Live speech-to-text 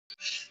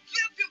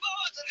Lift your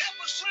voice and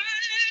help us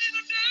sing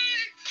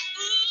today.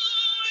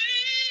 Ooh,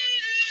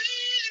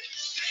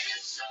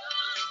 it's so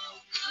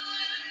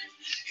good.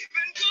 You've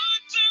been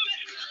good to me.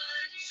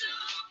 Good to me.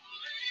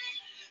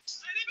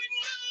 Said you've been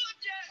good,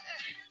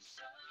 yeah. It's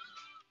so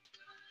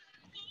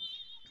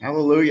good.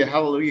 Hallelujah,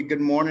 hallelujah. Good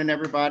morning,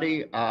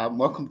 everybody.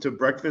 Welcome to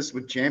Breakfast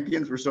with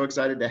Champions. We're so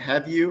excited to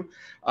have you.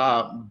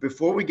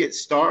 Before we get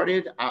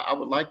started, I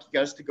would like you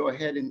guys to go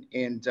ahead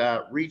and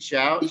reach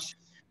out,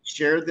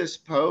 share this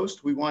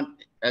post. We want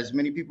as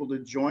many people to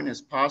join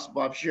as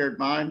possible. I've shared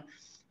mine,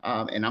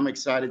 and I'm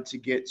excited to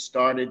get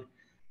started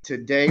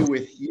today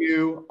with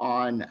you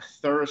on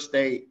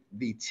Thursday,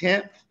 the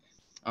 10th.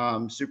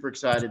 Super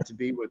excited to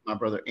be with my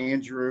brother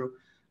Andrew.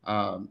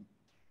 Um,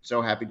 so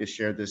happy to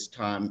share this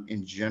time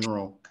in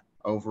general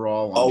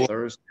overall on Oh,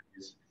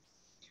 Thursdays.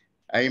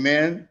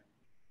 Amen.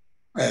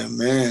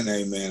 amen,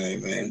 amen,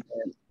 amen.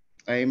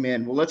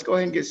 Amen. Well, let's go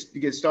ahead and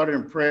get started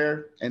in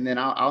prayer, and then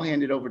I'll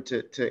hand it over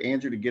to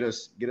Andrew to get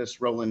us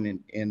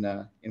rolling in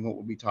what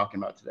we'll be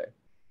talking about today.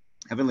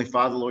 Heavenly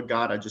Father, Lord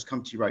God, I just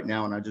come to you right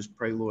now, and I just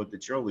pray, Lord,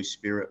 that your Holy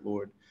Spirit,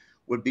 Lord,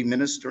 would be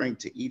ministering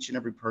to each and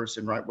every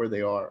person right where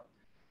they are.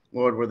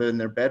 Lord, whether in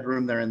their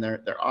bedroom, they're in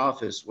their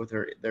office,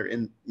 whether they're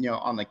in,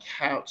 on the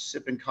couch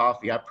sipping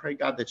coffee. I pray,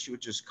 God, that you would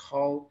just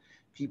call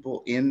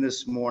people in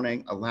this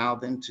morning, allow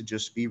them to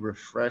just be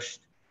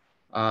refreshed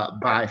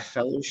by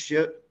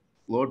fellowship,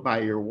 Lord, by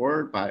your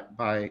word,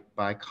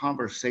 by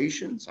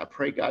conversations. I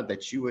pray, God,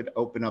 that you would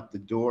open up the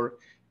door,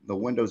 the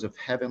windows of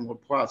heaven,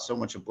 Lord, pour out so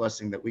much of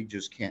blessing that we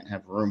just can't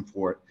have room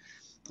for it.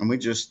 And we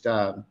just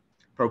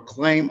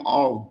proclaim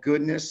all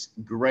goodness,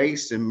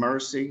 grace, and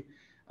mercy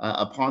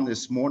upon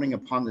this morning,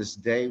 upon this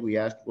day. We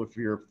ask, Lord,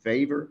 for your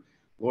favor,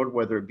 Lord,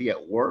 whether it be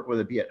at work,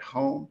 whether it be at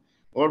home,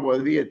 Lord,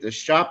 whether it be at the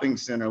shopping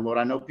center, Lord.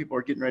 I know people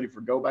are getting ready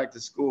for go back to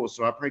school.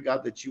 So I pray,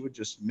 God, that you would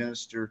just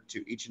minister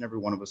to each and every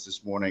one of us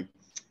this morning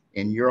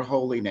in your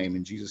holy name,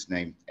 in Jesus'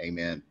 name.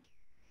 Amen.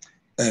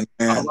 All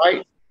Amen.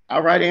 right.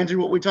 All right, Andrew,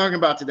 what are we talking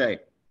about today?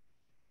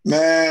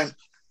 Man,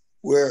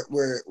 we're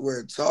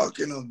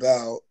talking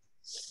about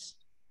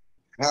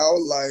how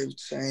life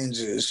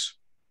changes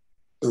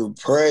through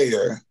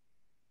prayer.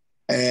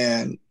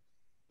 And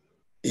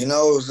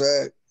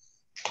Zach,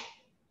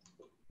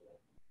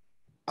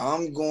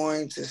 I'm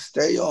going to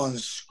stay on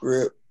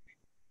script,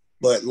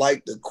 but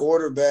like the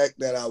quarterback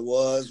that I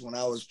was when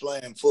I was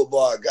playing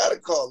football, I gotta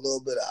call a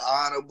little bit of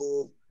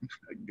audible.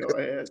 Go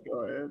ahead.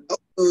 Go ahead.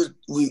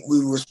 We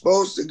were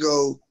supposed to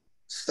go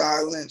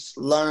silence,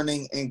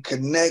 learning, and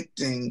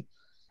connecting,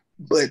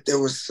 but there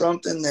was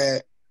something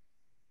that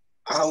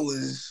I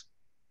was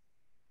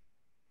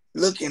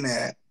looking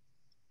at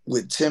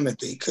with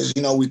Timothy, because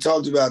we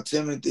talked about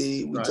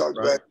Timothy, we talked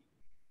Right. about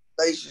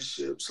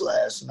relationships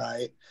last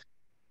night,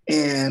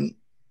 and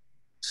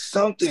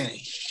something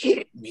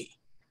hit me.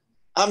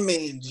 I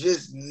mean,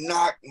 just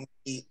knocked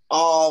me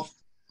off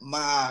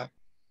my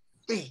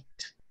feet.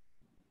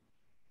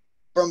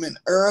 From an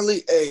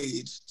early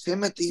age,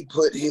 Timothy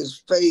put his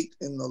faith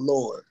in the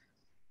Lord.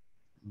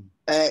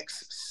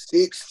 Acts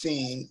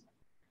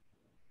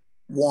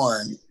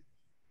 16:1,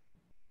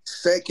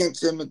 2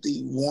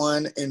 Timothy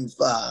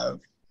 1:5.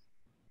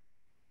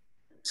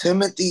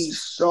 Timothy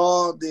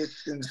saw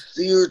this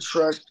sincere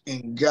trust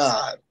in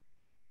God,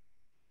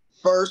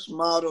 first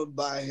modeled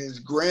by his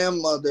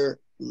grandmother,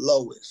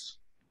 Lois.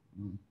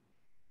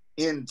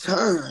 In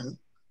turn,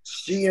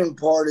 she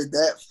imparted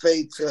that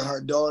faith to her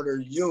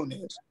daughter,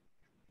 Eunice,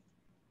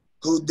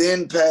 who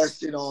then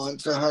passed it on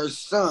to her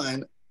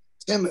son,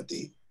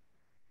 Timothy.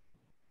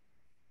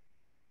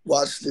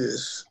 Watch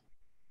this.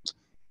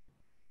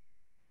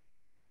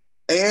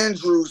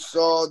 Andrew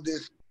saw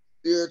this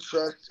sincere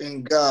trust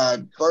in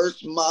God,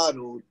 first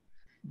modeled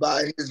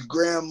by his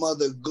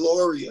grandmother,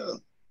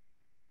 Gloria,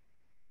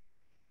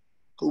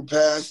 who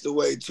passed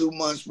away 2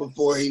 months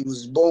before he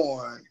was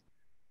born.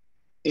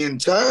 In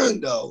turn,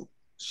 though,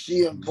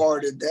 she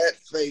imparted that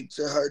faith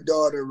to her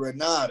daughter,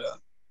 Renata,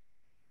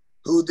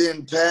 who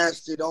then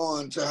passed it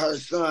on to her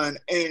son,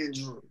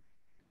 Andrew.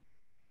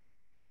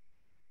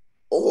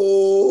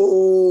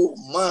 Oh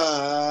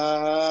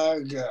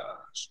my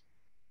gosh.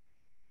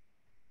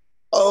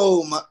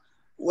 Oh my,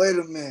 wait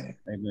a minute.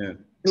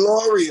 Amen.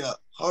 Gloria,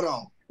 hold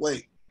on,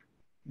 wait.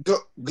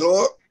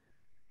 Glory,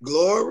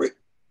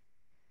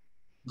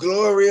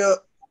 Gloria,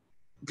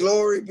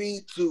 glory be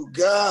to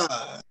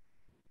God.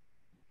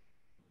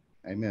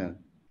 Amen.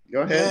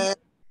 Go ahead. And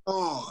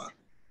on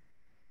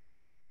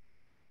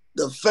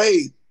the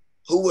faith,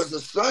 who was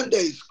a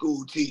Sunday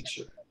school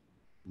teacher,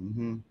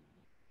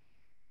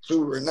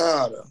 to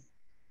Renata,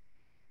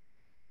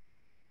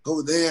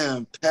 who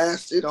then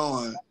passed it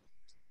on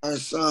her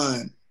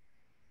son,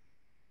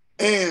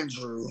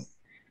 Andrew,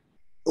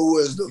 who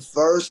was the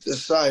first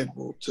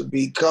disciple to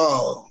be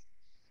call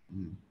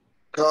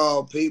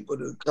people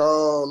to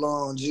call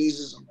on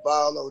Jesus and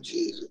follow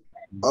Jesus.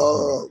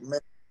 Oh man,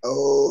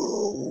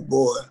 oh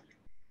boy.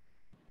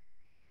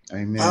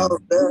 Amen. How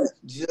that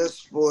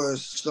just for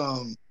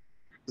some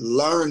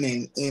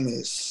learning in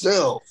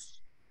itself,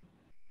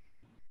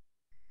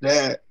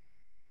 that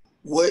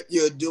what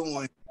you're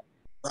doing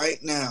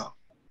right now,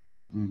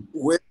 Mm.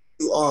 where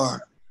you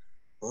are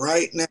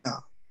right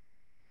now,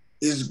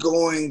 is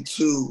going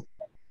to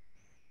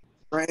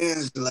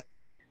translate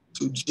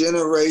to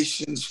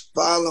generations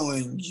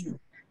following you,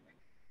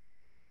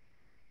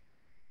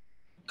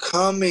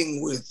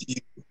 coming with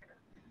you,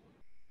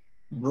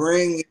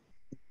 bringing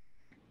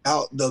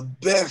out the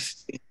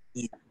best in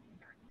you,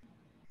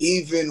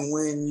 even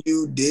when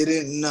you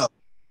didn't know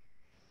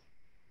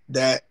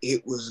that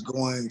it was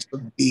going to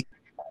be.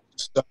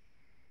 So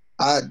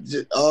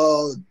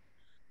oh,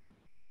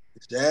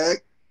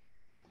 Jack,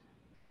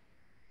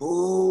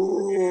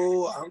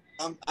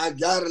 I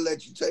gotta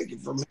let you take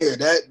it from here.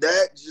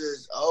 That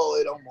just,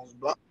 it almost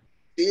brought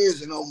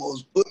tears and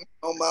almost put me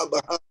on my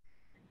behind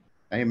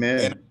and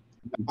Amen.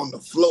 on the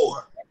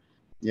floor.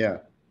 Yeah.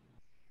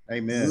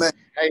 Amen. Man,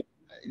 Hey,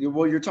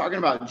 well, you're talking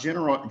about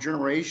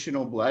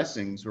generational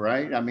blessings,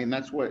 right? I mean,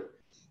 that's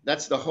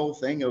the whole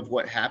thing of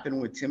what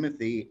happened with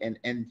Timothy,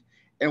 and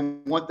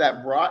what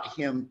that brought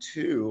him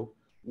to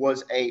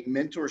was a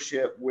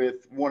mentorship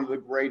with one of the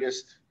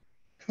greatest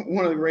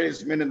one of the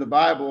greatest men in the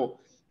Bible,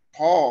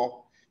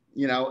 Paul.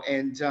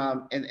 And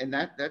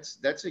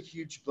that's a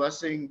huge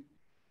blessing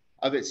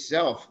of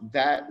itself.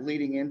 That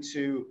leading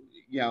into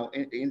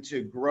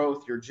into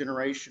growth, your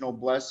generational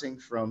blessing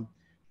from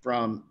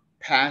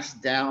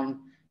passed down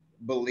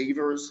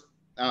believers.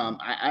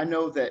 I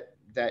know that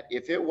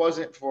if it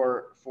wasn't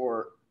for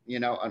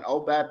an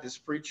old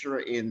Baptist preacher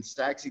in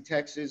Saxe,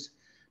 Texas,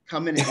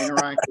 coming and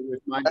interacting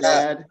with my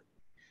dad,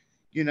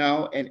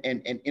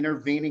 and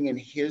intervening in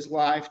his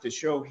life to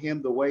show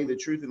him the way, the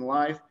truth, and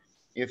life.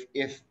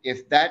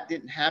 If that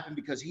didn't happen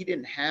because he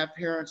didn't have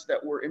parents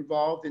that were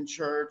involved in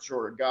church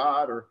or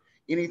God or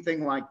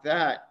anything like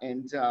that,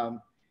 and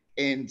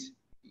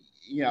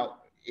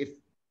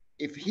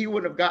if he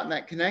would have gotten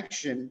that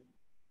connection,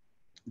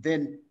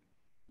 then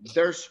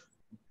there's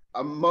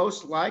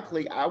most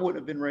likely I wouldn't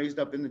have been raised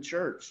up in the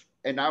church,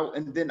 and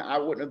then I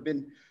wouldn't have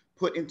been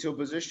put into a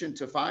position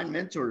to find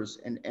mentors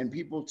and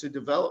people to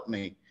develop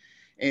me.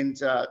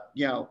 And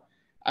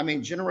I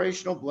mean,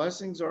 generational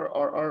blessings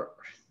are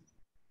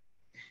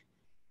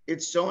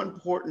it's so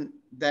important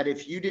that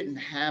if you didn't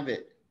have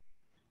it,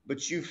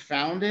 but you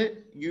found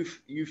it,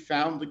 you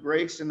found the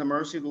grace and the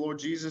mercy of the Lord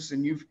Jesus,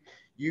 and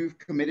you've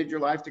committed your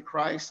life to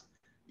Christ,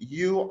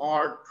 you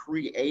are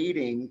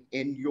creating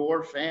in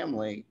your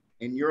family,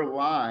 in your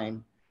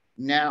line,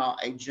 now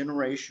a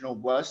generational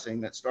blessing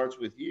that starts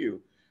with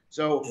you.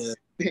 So yeah,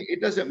 it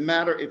doesn't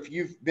matter if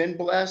you've been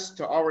blessed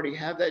to already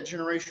have that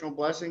generational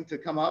blessing to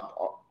come up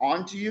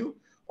onto you,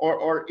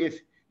 or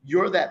if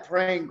you're that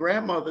praying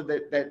grandmother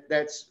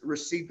that's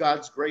received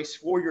God's grace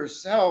for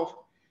yourself,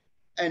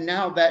 and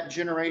now that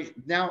generation,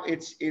 now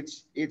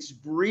it's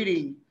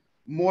breeding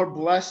more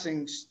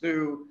blessings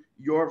through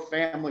your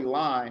family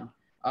line,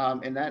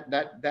 and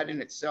that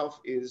in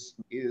itself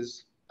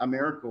is a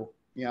miracle.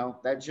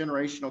 That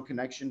generational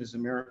connection is a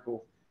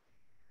miracle.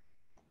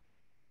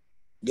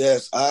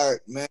 yes, I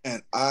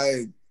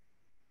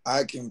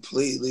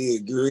completely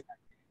agree.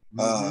 Mm-hmm.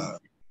 Uh,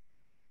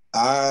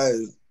 I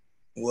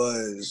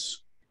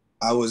was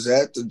I was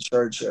at the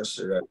church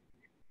yesterday,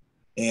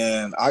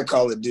 and I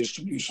call it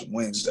Distribution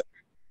Wednesday,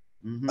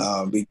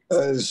 Mm-hmm.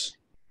 because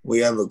we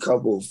have a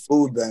couple of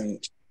food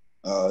banks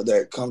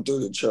that come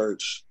through the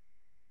church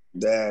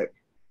that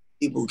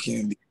people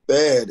can be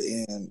fed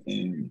in,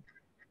 and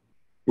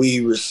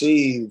we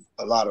receive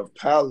a lot of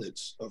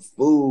pallets of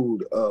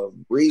food, of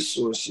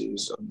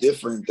resources, of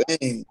different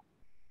things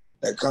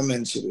that come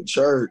into the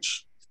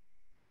church.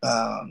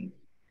 Um,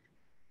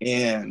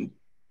 and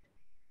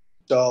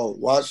so,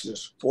 watch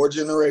this: 4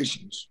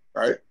 generations,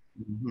 right?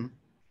 Mm-hmm.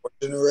 4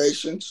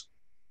 generations.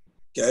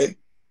 Okay.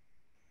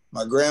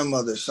 My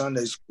grandmother,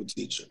 Sunday school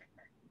teacher.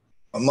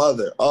 My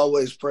mother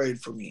always prayed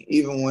for me,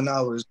 even when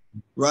I was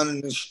running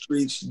the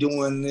streets,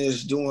 doing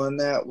this, doing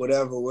that,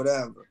 whatever,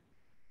 whatever.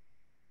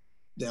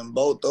 Then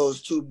both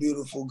those two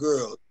beautiful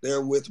girls,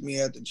 they're with me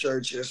at the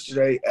church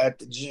yesterday at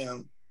the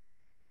gym,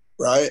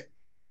 right?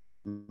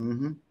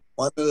 Mm-hmm.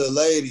 One of the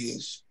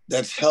ladies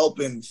that's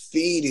helping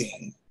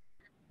feeding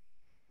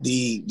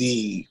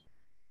the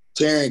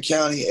Tarrant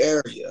County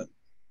area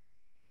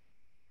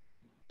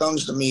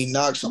comes to me,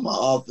 knocks on my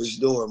office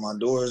door. My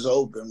door is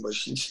open, but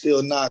she's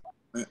still knocking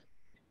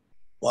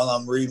while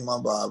I'm reading my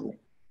Bible.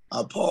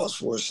 I pause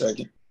for a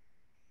second.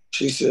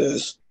 She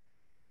says,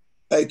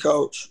 "Hey,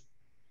 coach,"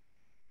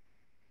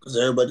 because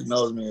everybody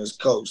knows me as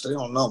coach. They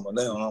don't know me.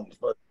 They don't know me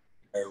first.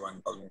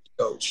 Everyone knows me as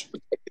coach.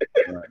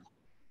 Right.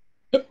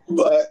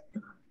 But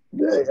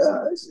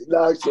she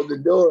knocks on the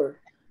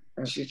door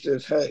and she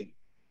says, "Hey,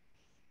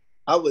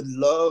 I would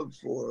love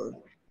for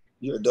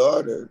your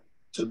daughter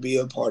to be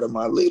a part of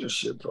my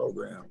leadership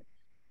program.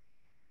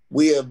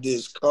 We have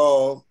this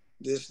call,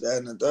 this, that,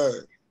 and the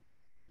third.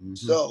 Mm-hmm.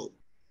 So,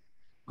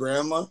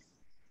 grandma,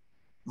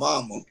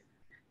 mama,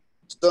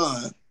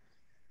 son,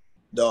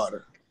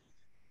 daughter,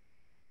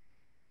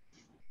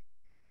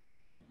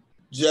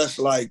 just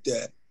like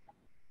that."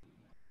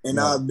 And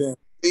Right. I've been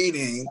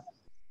reading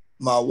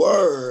my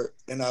word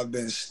and I've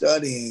been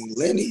studying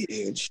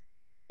lineage.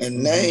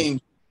 and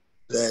named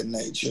that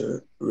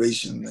nature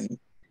recently.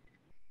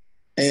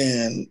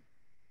 And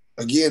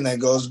again, that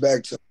goes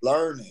back to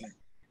learning.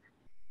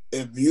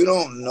 If you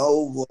don't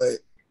know what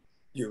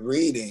you're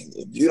reading,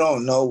 if you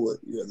don't know what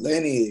your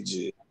lineage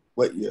is,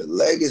 what your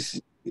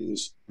legacy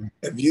is,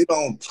 if you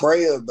don't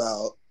pray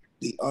about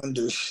the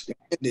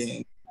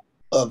understanding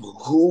of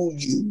who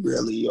you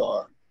really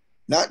are,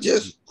 not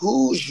just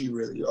whose you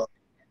really are,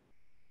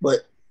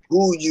 but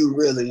who you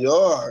really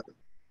are,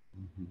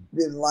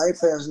 then life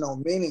has no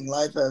meaning.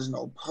 Life has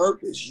no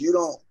purpose. You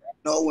don't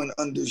know and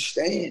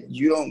understand.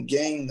 You don't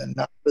gain the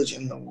knowledge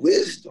and the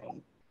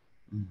wisdom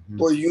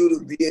for you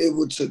to be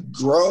able to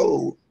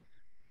grow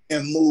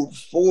and move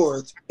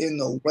forth in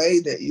the way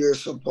that you're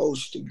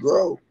supposed to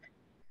grow.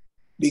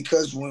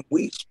 Because when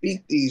we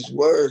speak these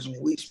words,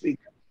 when we speak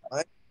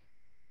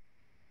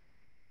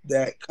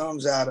that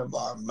comes out of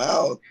our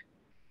mouth,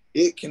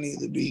 it can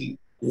either be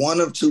one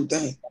of two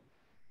things: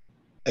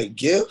 a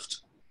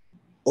gift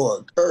or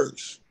a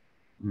curse.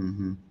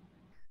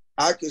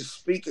 I could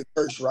speak a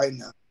curse right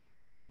now,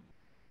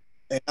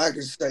 and I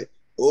could say,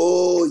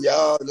 "Oh,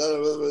 y'all," blah,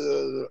 blah,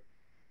 blah, blah.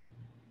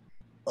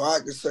 Or I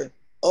could say,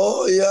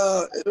 "Oh,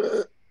 yeah."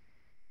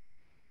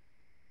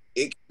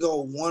 It can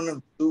go one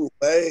of two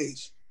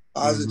ways: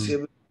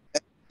 positivity,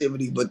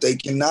 negativity, but they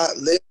cannot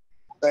live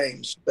in the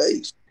same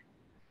space.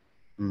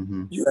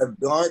 You have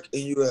dark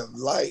and you have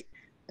light.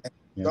 And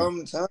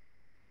sometimes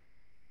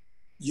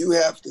you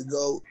have to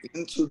go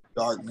into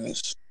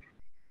darkness,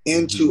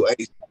 into a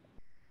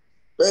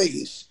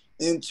space,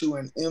 into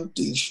an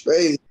empty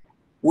space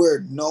where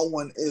no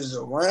one is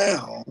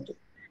around,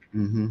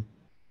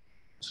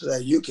 so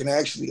that you can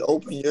actually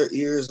open your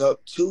ears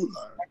up to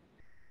learn.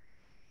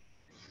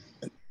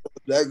 And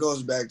that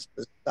goes back to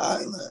the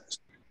silence.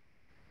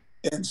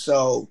 And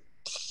so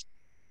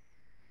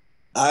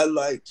I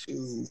like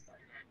to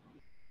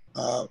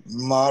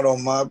model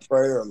my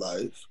prayer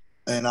life,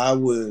 and I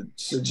would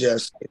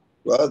suggest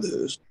to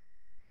others,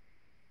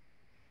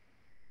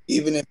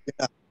 even if you're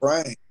not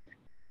praying,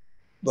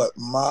 but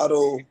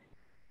model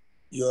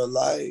your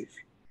life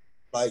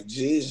like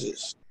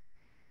Jesus.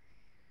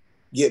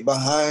 Get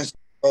behind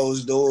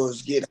closed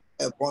doors, get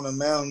up on a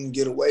mountain,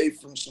 get away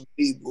from some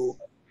people,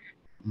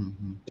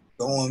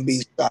 go and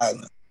be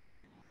silent.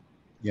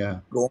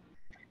 Go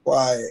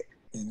quiet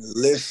and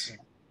listen.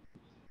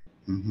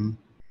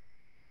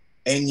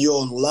 And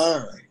you'll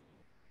learn.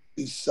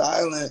 The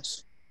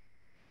silence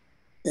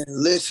and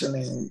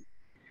listening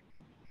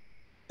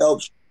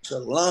helps you to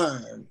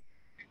learn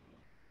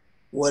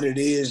what it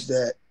is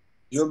that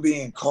you're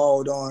being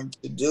called on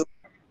to do,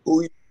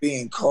 who you're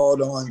being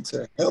called on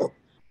to help,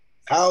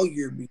 how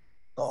you're being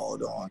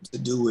called on to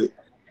do it,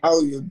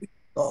 how you're being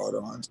called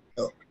on to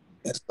help.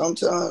 And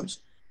sometimes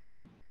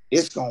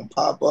it's going to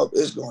pop up,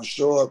 it's going to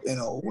show up in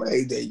a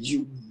way that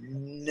you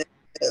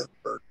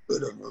never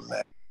could have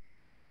imagined.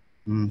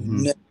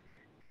 Never.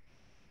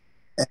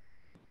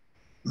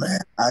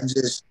 Man,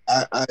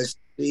 I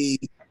see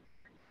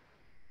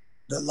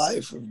the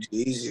life of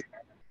Jesus.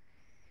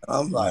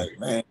 I'm like,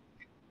 man,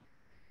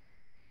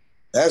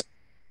 that's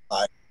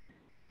like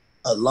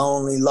a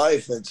lonely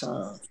life at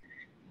times.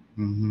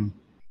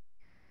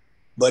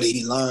 But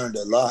he learned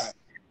a lot,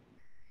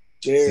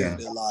 shared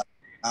a lot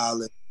of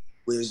knowledge,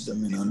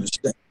 wisdom, and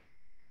understanding.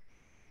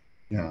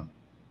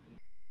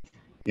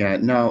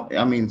 No,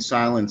 I mean,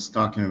 silence,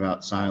 talking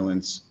about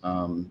silence,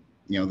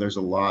 there's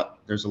a lot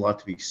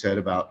to be said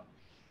about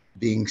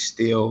being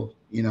still.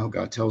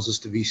 God tells us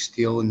to be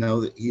still and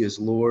know that he is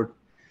Lord,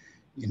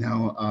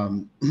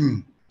 and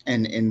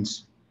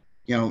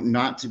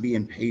not to be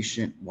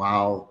impatient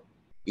while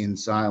in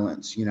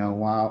silence,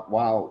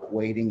 while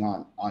waiting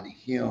on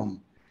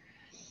him.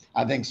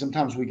 I think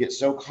sometimes we get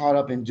so caught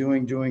up in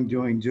doing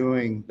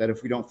that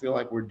if we don't feel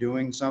like we're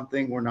doing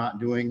something, we're not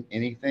doing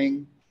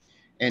anything.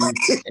 And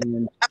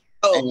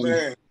oh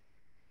man.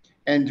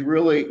 And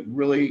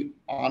really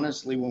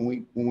honestly,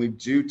 when we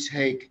do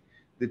take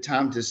the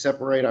time to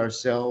separate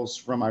ourselves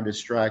from our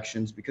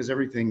distractions, because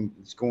everything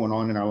that's going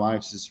on in our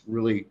lives is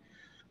really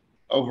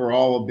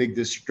overall a big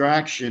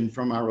distraction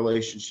from our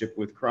relationship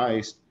with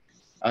Christ.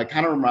 It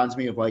kind of reminds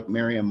me of like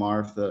Mary and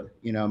Martha.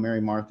 Mary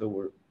and Martha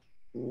were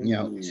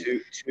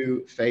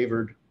two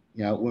favored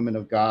women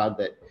of God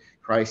that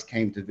Christ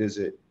came to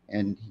visit,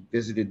 and he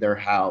visited their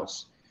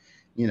house,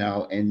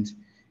 and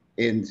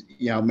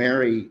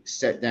Mary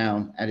sat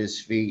down at his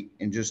feet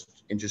and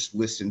just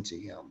listened to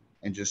him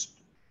and just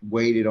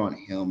waited on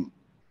him,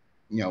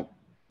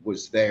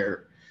 was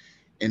there.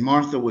 And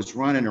Martha was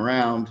running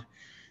around,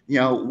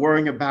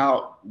 worrying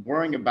about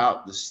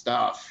the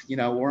stuff,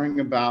 worrying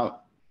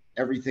about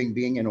everything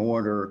being in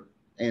order.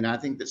 And I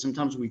think that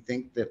sometimes we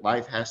think that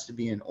life has to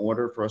be in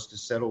order for us to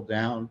settle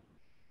down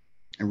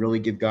and really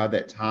give God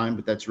that time,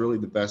 but that's really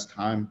the best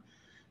time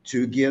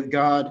to give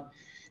God,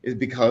 is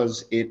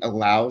because it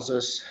allows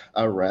us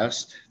a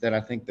rest that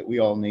I think that we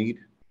all need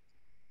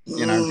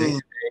in our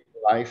day-to-day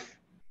life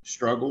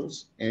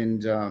struggles.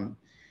 And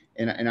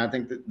I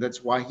think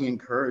that's why he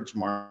encouraged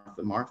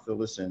Martha. Martha,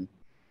 listen,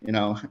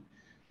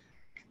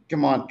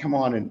 come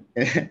on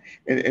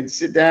and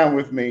sit down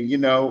with me. You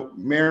know,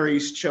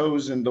 Mary's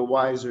chosen the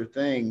wiser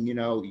thing. You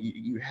know,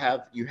 you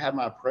have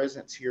my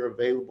presence here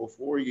available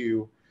for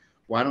you.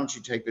 Why don't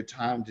you take the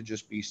time to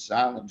just be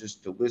silent,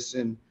 just to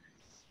listen,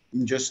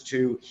 and just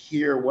to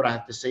hear what I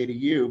have to say to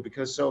you?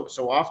 Because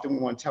so often we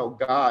want to tell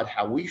God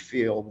how we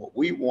feel, what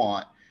we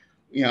want,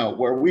 you know,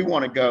 where we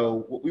want to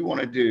go, what we want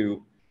to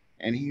do,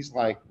 and He's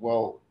like,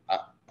 well,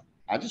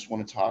 I just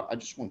want to talk. I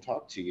just want to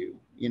talk to you,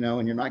 you know,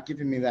 and you're not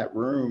giving me that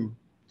room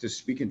to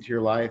speak into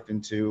your life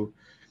and to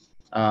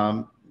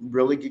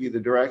really give you the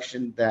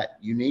direction that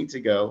you need to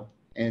go.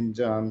 And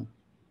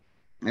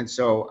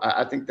so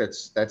I think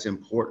that's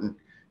important,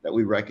 that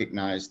we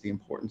recognize the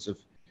importance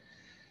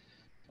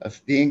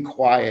of being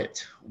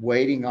quiet,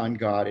 waiting on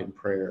God in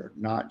prayer,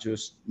 not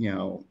just, you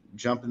know,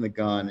 jumping the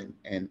gun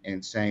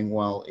and saying,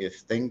 well, if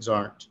things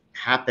aren't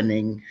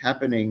happening,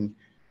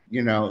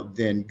 you know,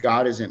 then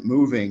God isn't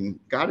moving.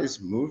 God is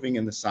moving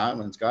in the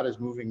silence. God is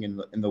moving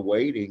in the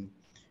waiting.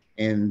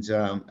 And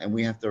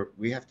we have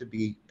to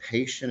be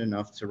patient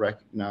enough to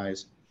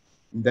recognize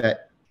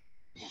that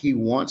He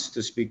wants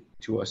to speak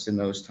to us in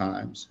those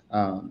times.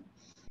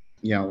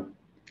 You know,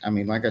 I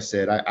mean, like I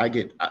said,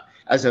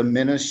 as a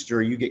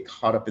minister, you get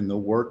caught up in the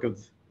work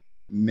of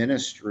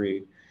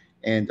ministry,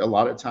 and a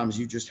lot of times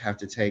you just have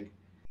to take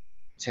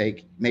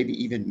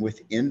maybe even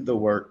within the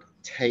work,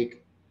 take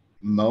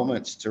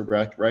moments to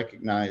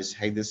recognize,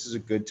 hey, this is a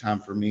good time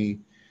for me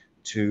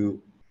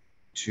to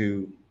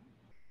to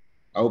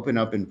open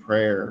up in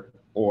prayer.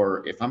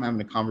 Or if I'm having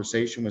a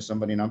conversation with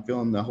somebody and I'm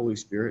feeling the Holy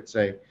Spirit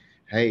say,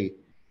 hey,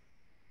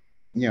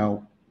 you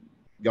know,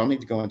 y'all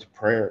need to go into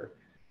prayer,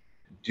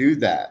 do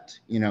that,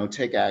 you know,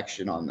 take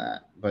action on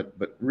that. But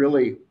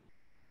really,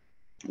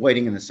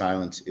 waiting in the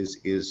silence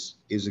is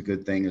a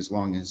good thing, as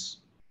long as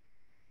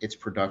it's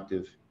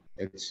productive.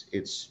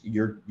 It's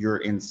you're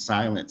in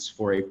silence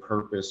for a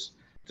purpose,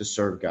 to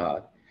serve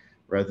God,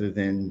 rather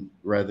than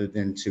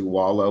to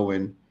wallow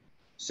in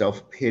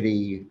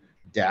self-pity,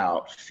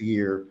 doubt,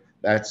 fear.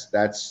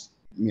 That's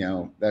you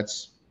know,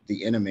 that's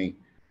the enemy.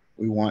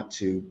 We want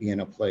to be in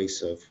a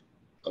place of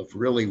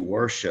really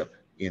worship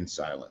in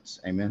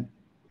silence. Amen.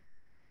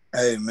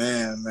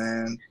 Amen,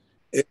 man.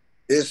 It,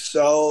 it's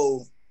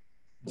so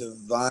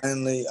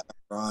divinely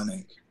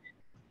ironic.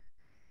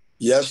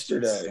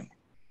 Yesterday,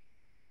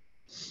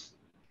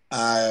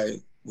 I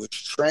was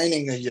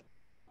training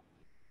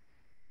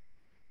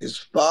his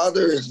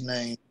father is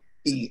named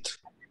Pete,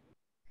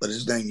 but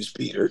his name is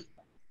Peter.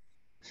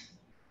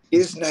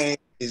 His name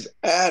is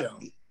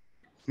Adam.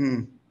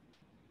 Hmm.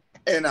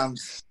 And I'm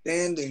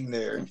standing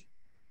there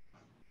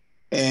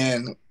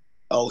and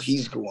oh,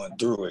 he's going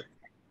through it.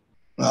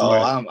 Oh,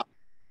 Right. I'm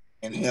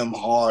in him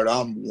hard.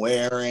 I'm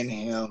wearing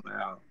him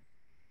out.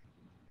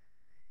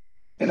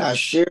 And I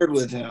shared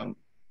with him,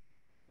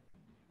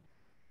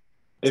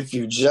 if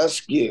you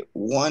just get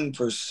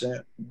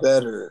 1%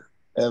 better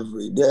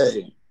every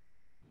day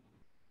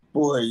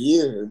for a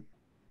year,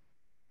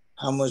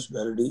 how much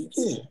better do you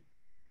get?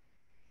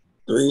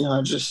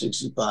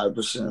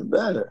 365%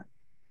 better.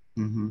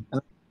 Mm-hmm.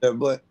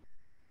 But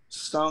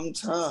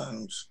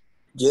sometimes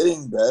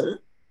getting better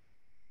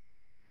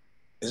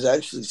is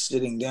actually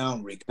sitting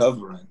down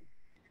recovering.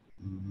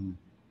 Mm-hmm.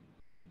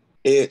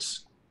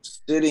 It's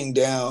sitting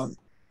down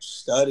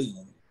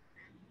studying,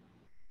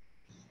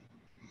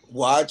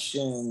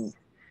 watching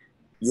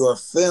your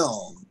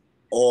film,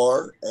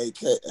 or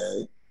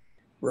AKA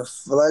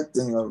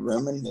reflecting or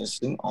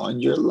reminiscing on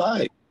your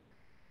life,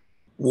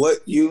 what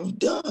you've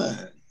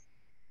done,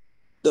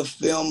 the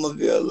film of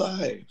your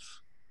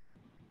life,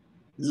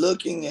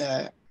 looking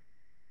at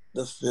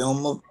the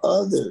film of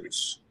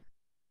others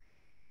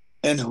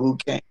and who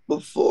came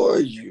before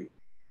you,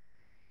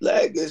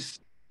 legacy,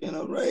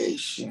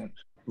 generation,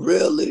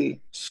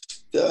 really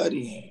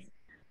studying,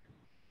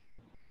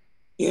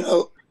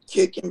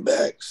 kicking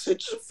back,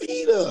 sit your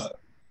feet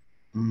up,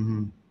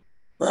 Mm-hmm.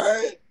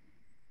 right?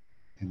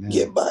 Amen.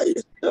 Get by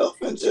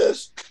yourself and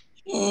just,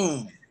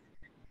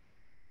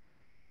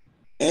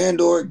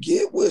 and or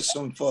get with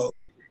some folks.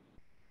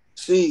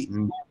 See,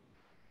 Mm-hmm.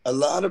 a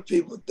lot of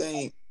people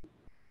think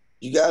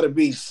you got to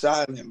be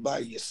silent by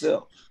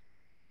yourself.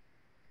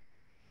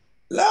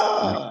 Right.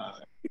 Nah,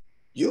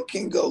 you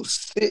can go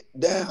sit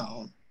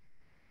down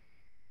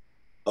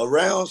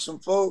around some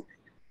folk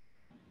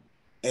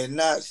and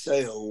not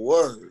say a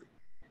word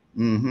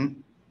Mm-hmm.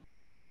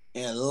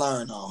 and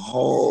learn a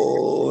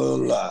whole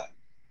lot.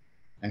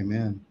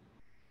 Amen.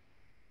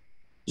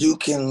 You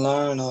can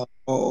learn a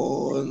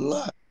whole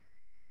lot.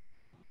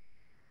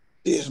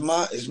 It's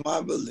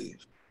my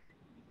belief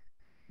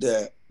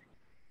that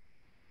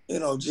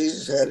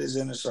Jesus had his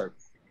inner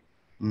circle.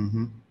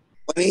 Mm-hmm.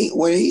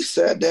 When he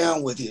sat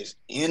down with his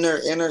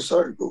inner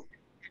circle,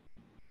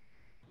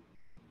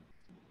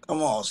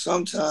 come on,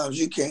 sometimes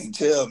you can't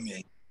tell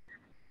me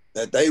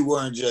that they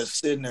weren't just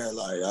sitting there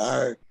like,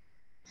 all right.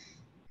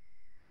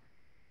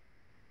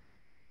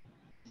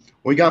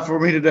 What you got for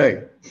me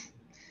today?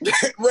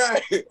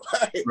 right,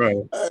 right. Right.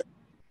 Hey,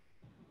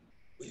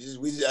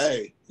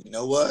 hey, you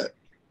know what?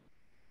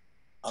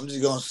 I'm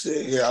just gonna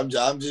sit here. I'm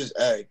just,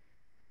 hey,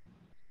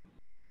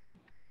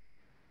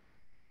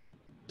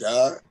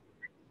 God,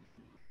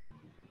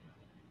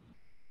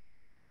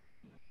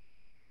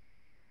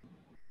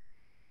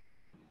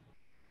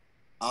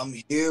 I'm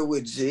here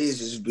with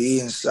Jesus,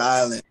 being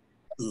silent,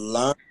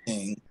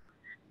 learning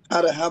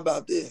how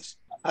about this?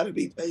 How to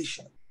be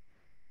patient,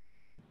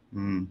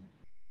 Mm.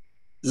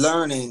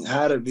 learning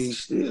how to be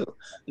still,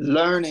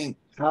 learning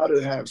how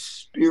to have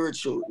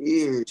spiritual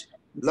ears,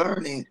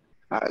 learning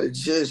how to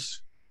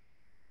just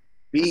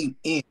be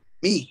in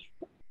me.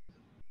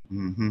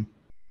 Mm-hmm.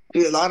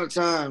 See, a lot of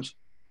times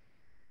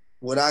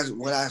what I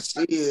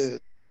see is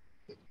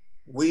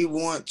we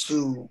want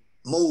to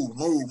move.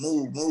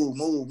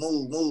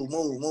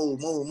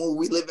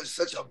 We live in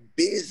such a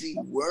busy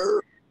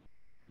world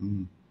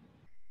Mm.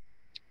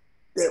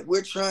 that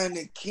we're trying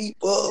to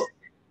keep up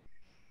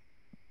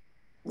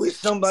with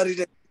somebody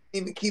that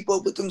can't even keep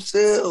up with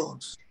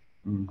themselves.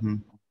 Mm-hmm.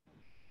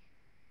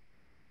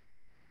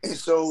 And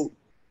so,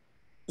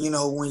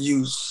 when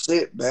you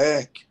sit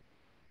back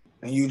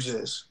and you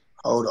just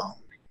hold on.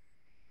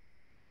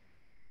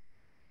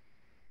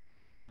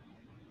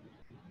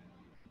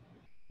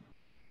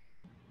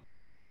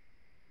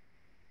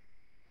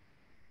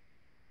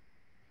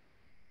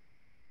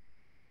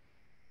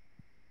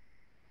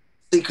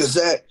 See, because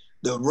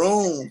the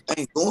room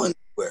ain't going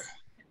anywhere.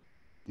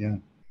 Yeah.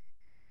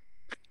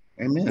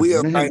 Amen. We are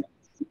Amen. right.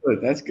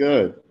 Good. That's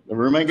good. The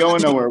room ain't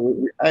going nowhere.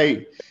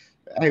 Hey,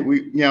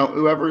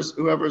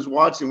 whoever's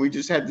watching, we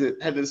just had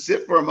to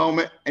sit for a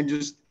moment and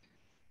just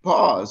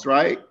pause,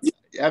 right? Yes,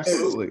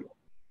 Absolutely.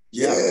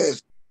 Yeah.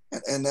 yes.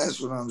 And that's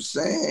what I'm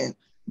saying.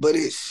 But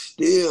it's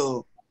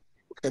still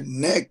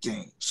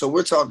connecting. So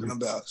we're talking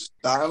about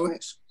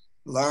silence,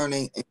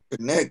 learning, and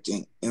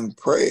connecting in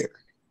prayer.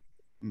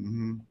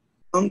 Mm-hmm.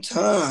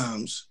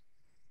 Sometimes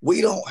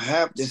we don't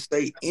have to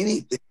say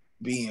anything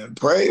to be in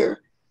prayer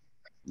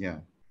Yeah.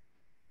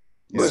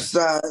 Yeah.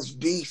 besides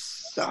be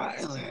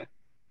silent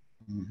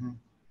Mm-hmm.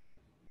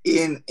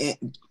 in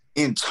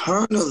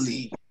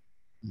internally.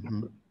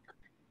 Mm-hmm.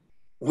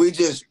 We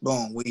just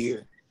boom, we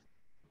here.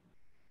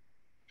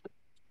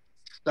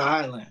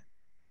 Silent,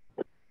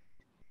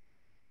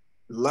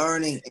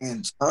 learning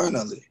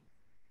internally.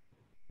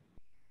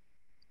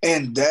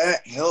 And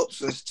that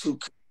helps us to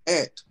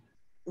connect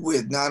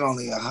with not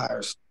only a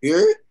higher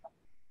spirit,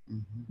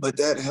 Mm-hmm. but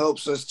that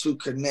helps us to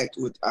connect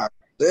with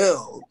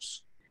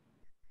ourselves.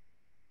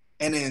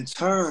 And in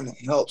turn,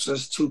 helps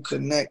us to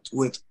connect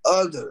with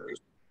others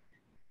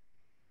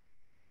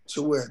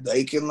to where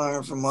they can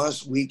learn from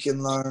us, we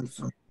can learn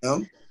from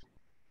them.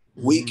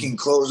 We Mm-hmm. can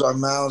close our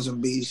mouths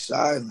and be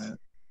silent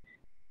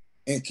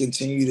and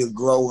continue to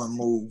grow and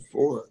move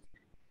forward.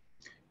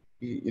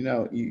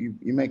 You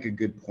make a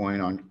good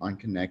point on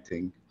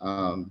connecting.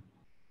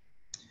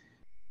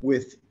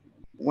 With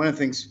one of the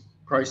things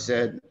Christ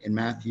said in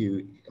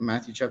Matthew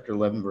chapter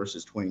 11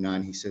 verses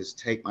 29, he says,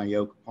 "Take my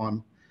yoke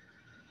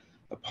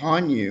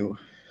upon you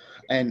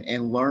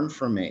and learn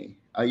from me."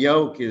 A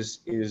yoke is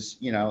a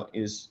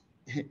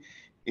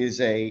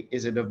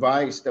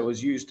device that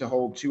was used to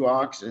hold two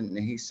oxen, and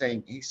he's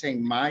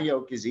saying my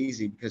yoke is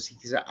easy because he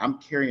said I'm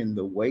carrying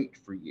the weight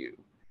for you.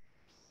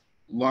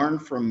 Learn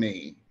from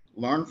me.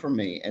 Learn from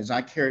me as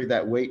I carry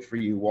that weight for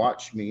you.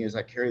 Watch me as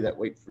I carry that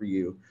weight for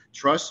you.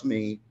 Trust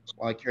me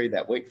while I carry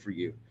that weight for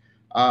you.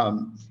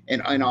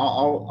 And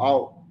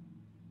all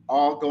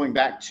going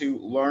back to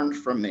learn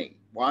from me.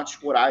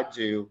 Watch what I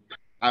do.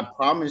 I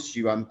promise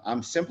you,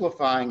 I'm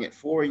simplifying it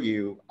for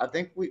you. I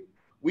think we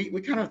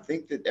kind of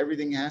think that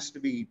everything has to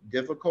be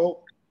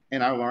difficult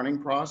in our learning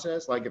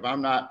process. Like if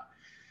I'm not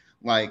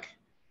like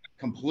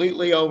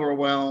completely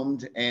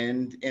overwhelmed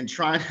and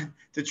trying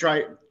to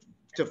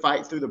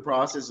fight through the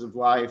process of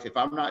life, if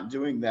I'm not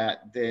doing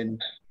that, then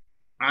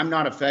I'm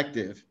not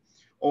effective,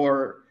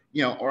 or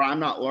I'm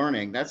not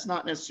learning. That's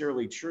not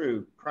necessarily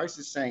true. Christ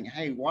is saying,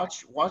 hey,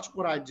 watch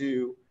what I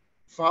do,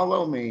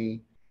 follow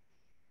me,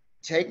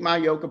 take my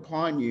yoke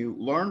upon you,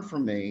 learn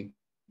from me,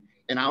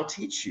 and I'll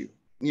teach you.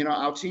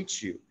 I'll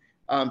teach you.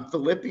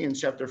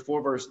 Philippians chapter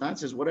 4 verse 9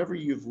 says, whatever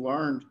you've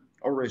learned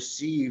or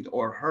received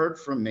or heard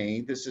from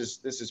me. This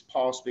is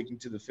Paul speaking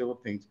to the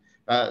Philippians.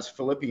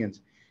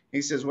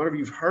 He says, whatever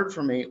you've heard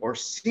from me or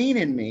seen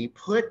in me,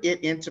 put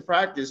it into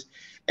practice,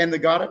 and the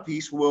God of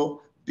peace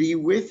will be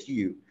with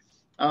you.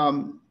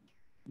 Um,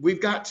 we've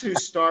got to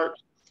start.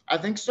 I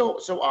think so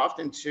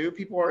often too.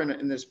 People are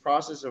in this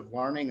process of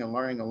learning and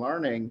learning and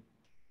learning.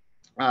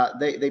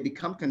 They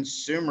become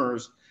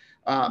consumers,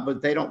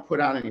 but they don't put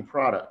out any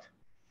product.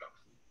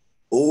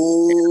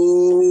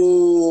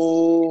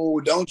 Oh,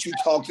 don't you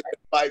talk to me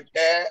like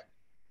that.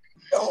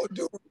 Well,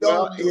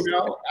 Don't do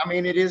I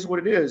mean, it is what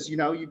it is. You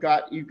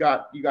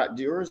got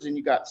doers and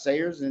you got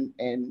sayers, and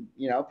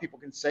people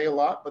can say a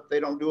lot, but they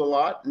don't do a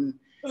lot. And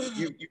it.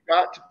 you've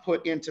got to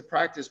put into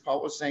practice.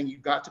 Paul was saying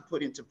you've got to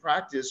put into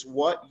practice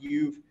what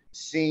you've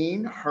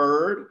seen,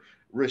 heard,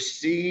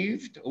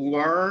 received,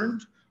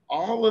 learned.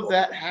 All of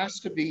that has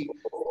to be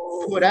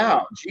put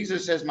out.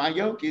 Jesus says, my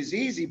yoke is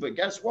easy, but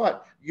guess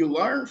what? You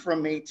learn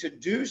from me to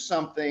do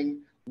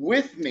something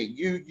with me.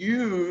 You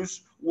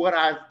use what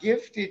I've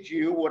gifted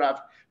you, what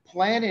I've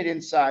planted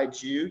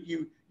inside you.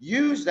 You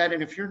use that.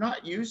 And if you're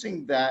not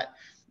using that,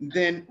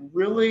 then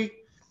really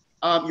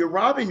you're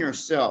robbing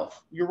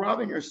yourself. You're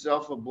robbing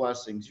yourself of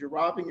blessings. You're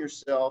robbing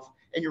yourself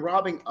and you're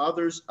robbing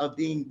others of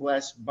being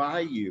blessed by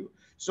you.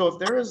 So if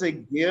there is a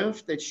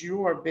gift that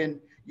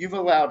you've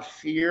allowed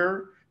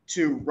fear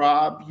to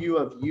rob you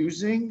of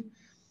using,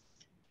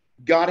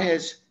 God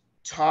has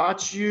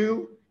taught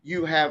you,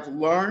 you have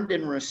learned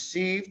and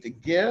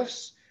received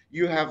gifts,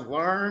 you have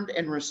learned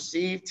and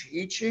received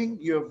teaching,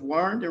 you have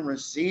learned and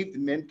received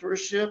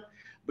mentorship,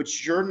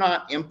 but you're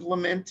not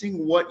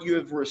implementing what you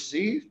have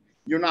received,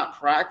 you're not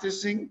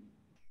practicing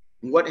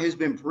what has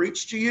been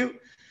preached to you,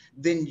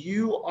 then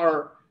you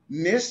are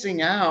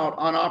missing out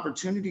on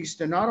opportunities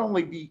to not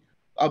only be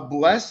a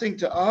blessing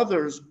to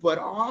others, but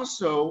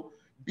also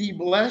be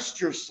blessed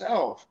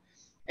yourself.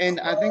 And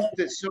I think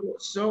that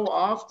so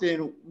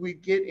often we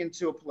get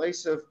into a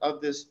place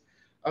of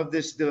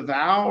this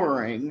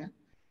devouring,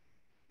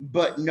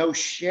 but no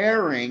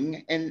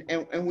sharing,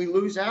 and we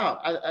lose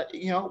out.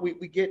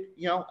 We get,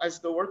 as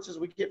the word says,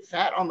 we get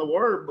fat on the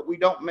word, but we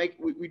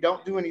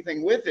don't do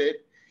anything with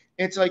it.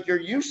 It's like you're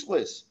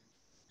useless.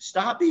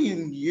 Stop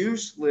being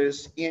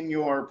useless in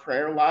your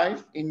prayer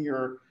life, in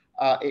your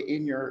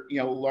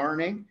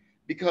learning,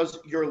 because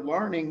you're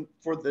learning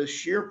for the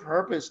sheer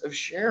purpose of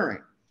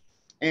sharing.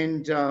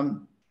 And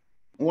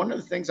one of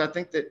the things I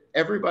think that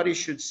everybody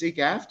should seek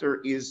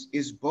after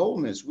is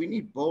boldness. We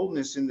need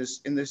boldness in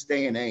this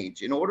day and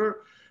age. In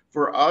order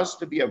for us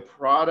to be a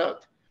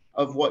product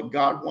of what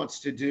God wants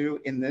to do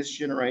in this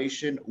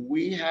generation,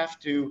 we have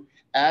to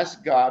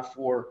ask God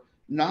for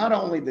not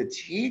only the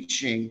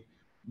teaching,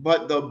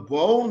 but the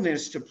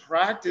boldness to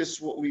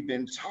practice what we've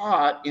been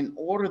taught in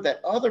order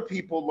that other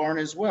people learn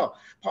as well.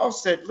 Paul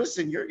said,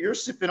 listen, you're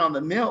sipping on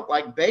the milk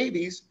like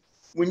babies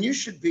when you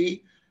should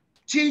be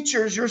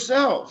teachers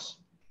yourselves.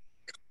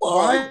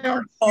 Why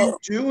aren't you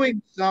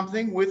doing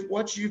something with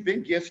what you've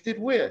been gifted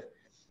with?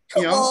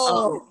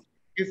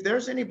 If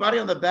there's anybody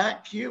on the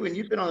back pew and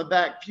you've been on the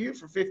back pew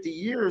for 50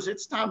 years,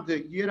 it's time to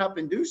get up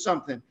and do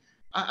something.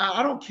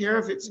 I don't care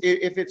if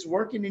it's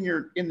working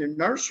in the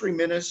nursery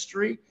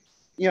ministry,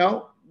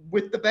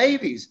 with the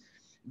babies.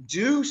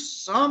 Do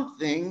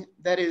something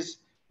that is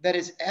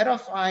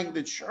edifying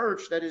the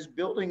church, that is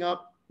building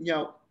up,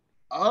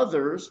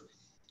 others,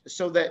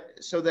 so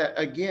that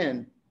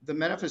again, the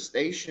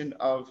manifestation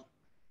of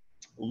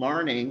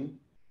learning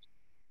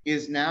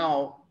is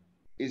now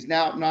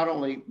not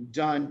only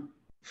done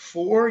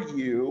for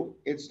you,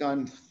 it's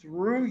done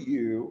through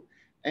you,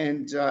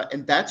 and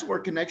that's where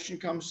connection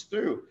comes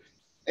through.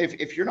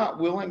 If you're not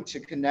willing to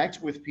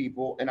connect with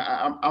people, and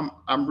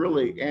I'm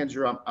really,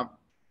 Andrew, I'm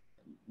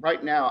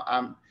right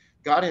now,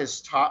 God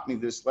has taught me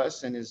this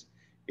lesson is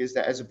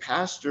that as a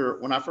pastor,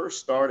 when I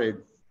first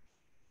started,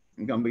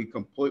 I'm going to be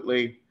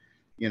completely,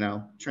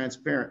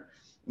 transparent.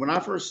 When I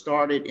first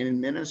started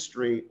in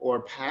ministry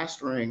or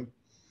pastoring,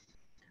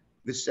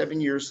 the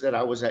 7 years that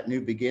I was at New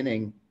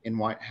Beginning in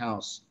White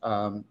House,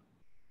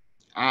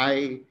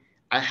 I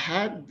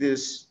had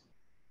this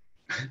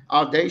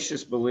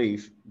audacious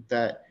belief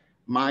that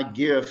my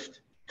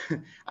gift,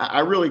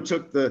 I really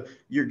took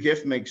your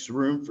gift makes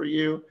room for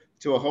you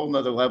to a whole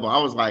nother level. I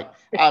was like,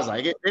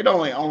 it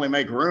only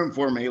make room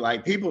for me.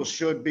 Like, people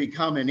should be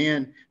coming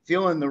in,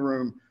 filling the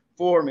room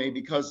for me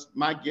because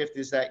my gift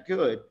is that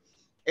good.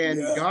 And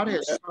God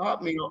has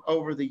taught me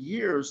over the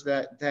years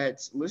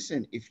that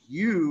listen, if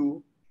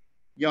you,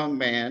 young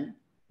man,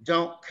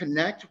 don't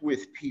connect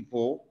with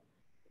people,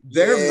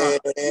 they're not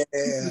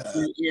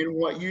interested in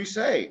what you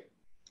say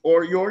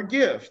or your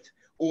gift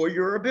or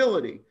your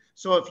ability.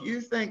 So if you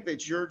think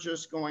that you're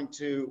just going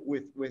to,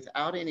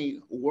 without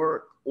any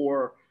work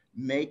or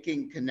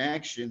making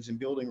connections and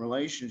building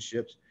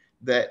relationships,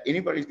 that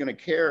anybody's going to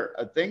care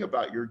a thing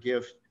about your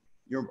gift,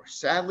 you're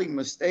sadly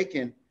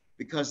mistaken,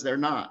 because they're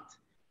not.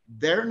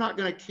 They're not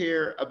going to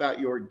care about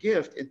your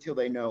gift until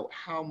they know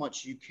how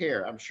much you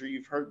care. I'm sure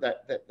you've heard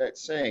that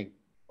saying.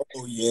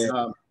 Oh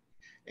yeah.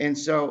 And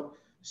so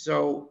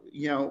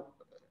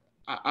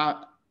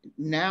I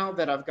now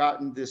that I've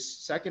gotten this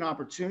second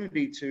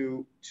opportunity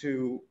to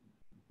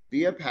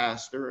be a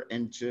pastor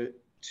and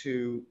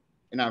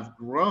and I've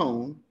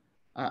grown,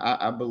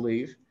 I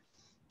believe.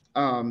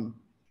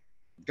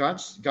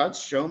 God's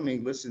shown me,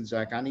 listen,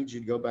 Zach, I need you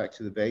to go back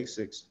to the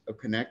basics of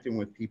connecting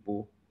with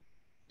people,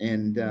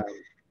 and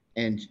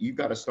you've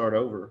got to start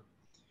over.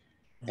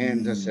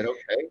 And I said,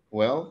 okay,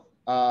 well,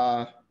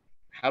 how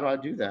do I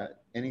do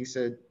that? And he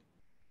said,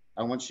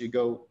 I want you to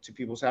go to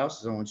people's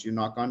houses. I want you to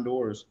knock on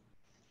doors.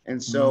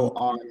 And so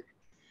on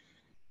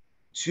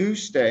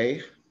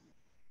Tuesday,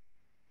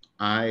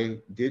 I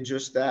did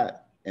just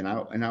that. And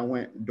I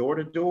went door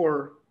to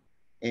door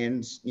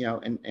and,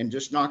 and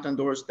just knocked on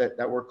doors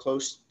that were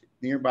close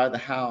nearby the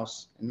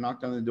house, and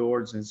knocked on the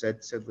doors and said,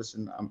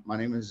 listen, my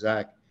name is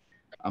Zach.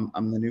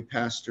 I'm the new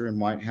pastor in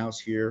White House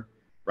here,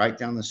 right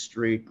down the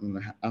street.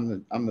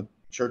 I'm the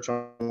church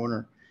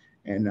owner,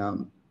 and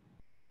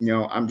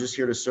I'm just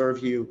here to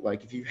serve you.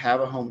 Like, if you have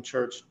a home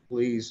church,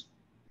 please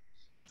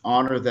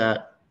honor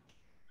that.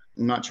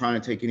 I'm not trying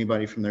to take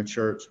anybody from their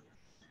church.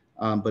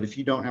 But if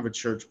you don't have a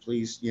church,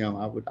 please,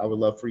 I would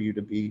love for you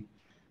to be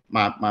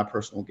my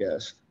personal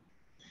guest.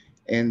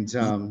 And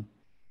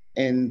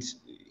and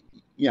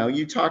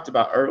you talked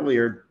about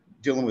earlier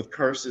dealing with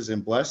curses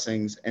and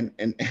blessings, and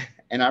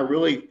I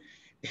really,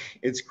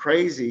 it's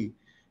crazy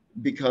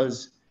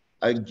because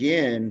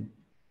again,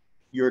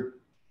 you're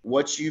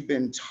what you've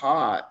been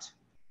taught,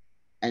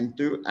 and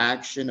through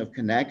action of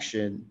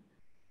connection,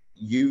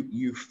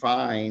 you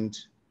find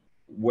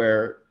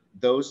where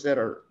those that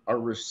are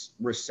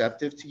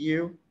receptive to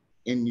you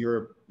in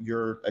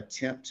your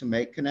attempt to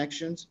make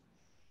connections,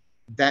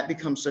 that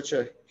becomes such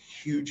a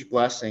huge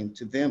blessing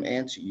to them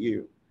and to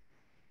you.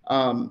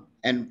 And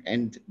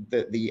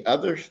the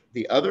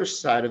other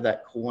side of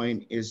that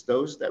coin is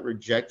those that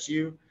reject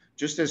you.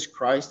 Just as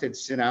Christ had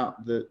sent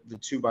out the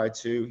two by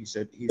two, he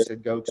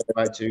said go two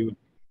by two,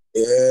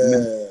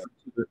 Yeah.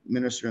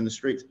 minister in the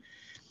streets.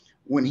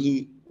 When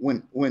he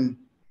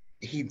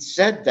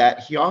said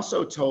that, he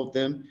also told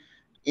them,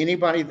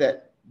 anybody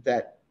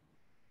that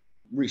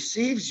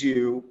receives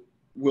you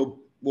will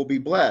be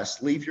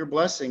blessed. Leave your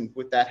blessing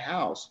with that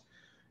house.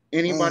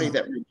 Anybody Mm.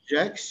 that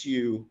rejects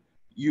you,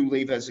 you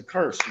leave as a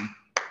curse.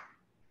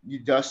 You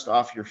dust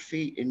off your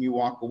feet and you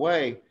walk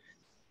away.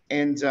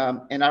 And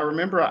I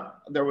remember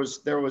there was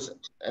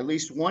at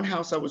least one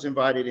house I was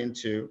invited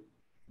into.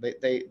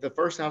 The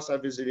first house I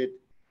visited,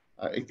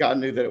 God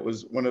knew that it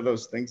was one of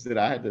those things that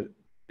I had to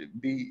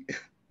be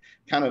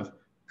kind of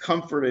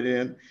comforted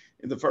in.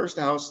 In the first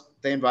house,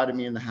 they invited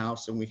me in the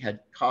house, and we had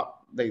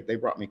they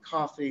brought me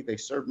coffee, they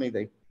served me,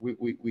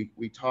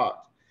 we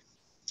talked.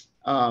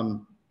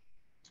 Um,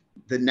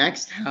 the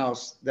next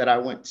house that I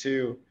went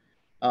to,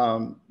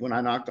 when I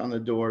knocked on the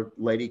door,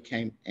 lady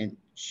came and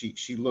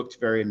she looked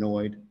very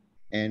annoyed,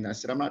 and I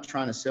said, I'm not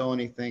trying to sell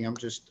anything. I'm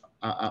just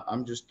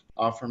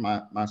offering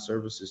my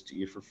services to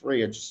you for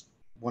free. I just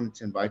wanted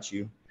to invite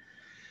you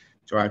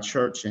to our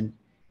church. And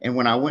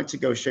when I went to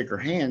go shake her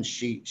hand,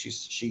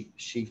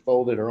 she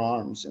folded her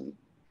arms and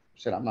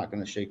said, I'm not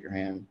going to shake your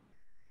hand.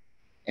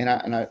 And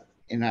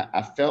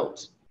I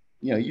felt,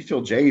 you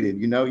feel jaded,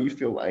 you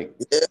feel like.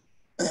 Yeah.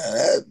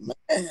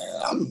 Man,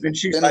 I'm And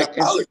she's in the like,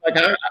 college.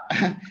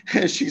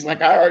 she's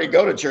like, I already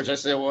go to church. I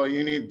said, well,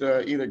 you need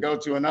to either go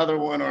to another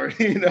one, or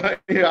I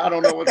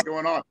don't know what's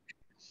going on.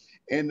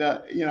 And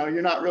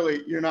you're not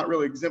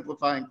really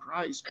exemplifying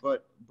Christ,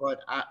 but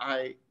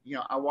I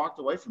walked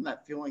away from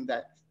that feeling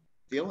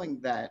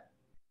that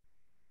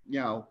you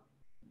know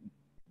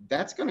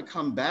that's going to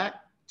come back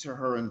to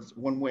her in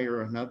one way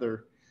or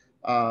another.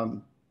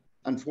 Um,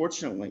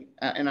 Unfortunately,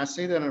 and I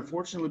say that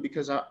unfortunately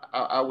because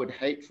I would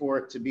hate for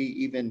it to be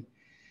even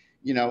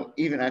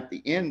at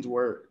the end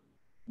where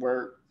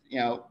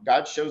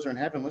God shows her in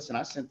heaven, listen,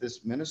 I sent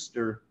this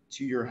minister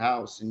to your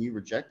house and you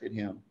rejected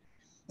him.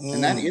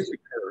 And that Mm. is a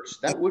curse.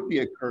 That would be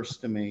a curse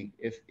to me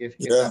if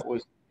Yeah. that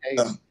was the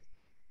case.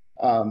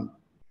 Um,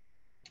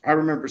 I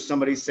remember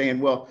somebody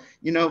saying, well,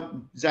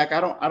 Zach,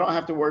 I don't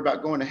have to worry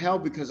about going to hell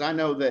because I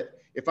know that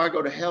if I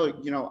go to hell,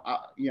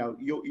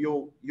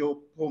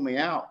 you'll pull me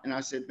out. And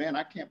I said, man,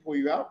 I can't pull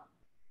you out.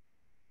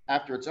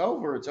 After it's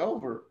over, it's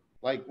over.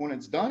 Like when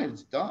it's done,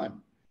 it's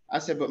done. I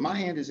said, but my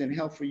hand is in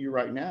hell for you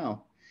right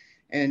now.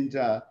 And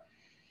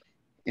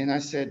and I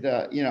said,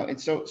 and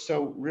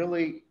so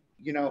really,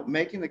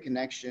 making the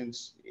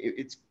connections,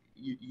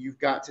 you've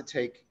got to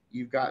take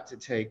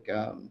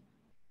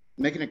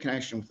making a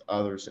connection with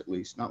others, at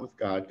least not with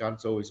God.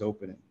 God's always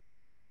open and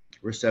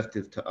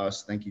receptive to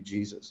us. Thank you,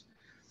 Jesus.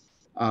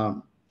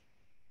 Um,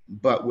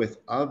 but with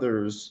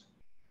others,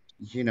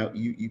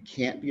 you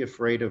can't be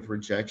afraid of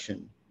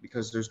rejection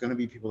because there's going to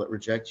be people that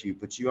reject you,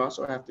 but you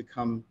also have to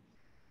come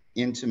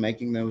into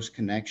making those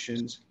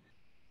connections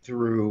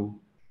through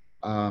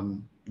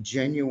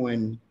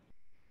genuine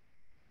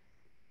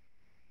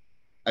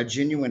a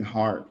genuine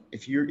heart.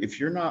 If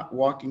you're not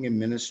walking in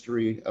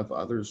ministry of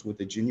others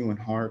with a genuine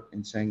heart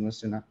and saying,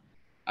 listen,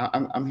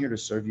 I'm here to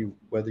serve you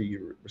whether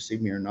you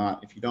receive me or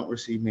not. If you don't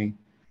receive me,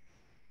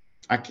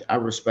 I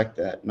respect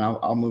that, and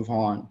I'll move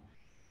on.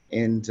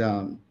 And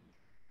um,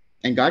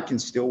 and God can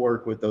still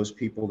work with those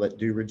people that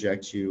do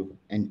reject you,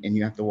 and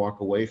you have to walk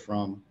away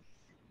from.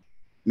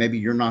 Maybe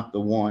you're not the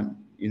one.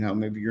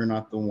 Maybe you're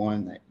not the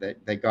one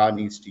that God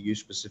needs to use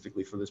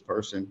specifically for this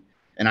person.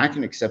 And I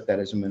can accept that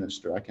as a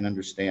minister. I can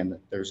understand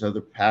that there's other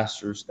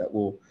pastors that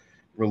will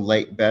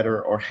relate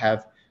better or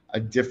have a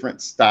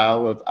different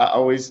style of. I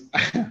always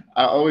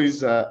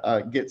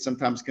get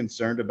sometimes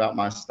concerned about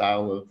my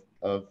style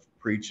of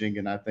preaching,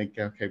 and I think,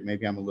 okay,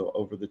 maybe I'm a little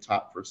over the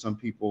top for some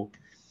people.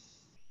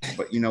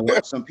 But you know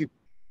what? Some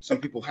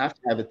people have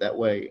to have it that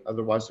way.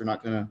 Otherwise, they're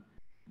not going to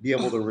be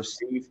able to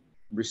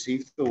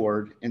receive the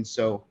word. And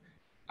so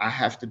I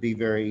have to be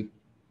very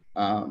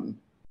um,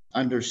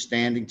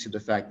 understanding to the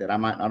fact that I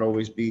might not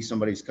always be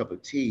somebody's cup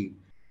of tea,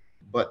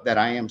 but that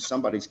I am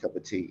somebody's cup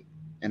of tea,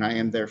 and I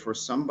am there for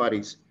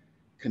somebody's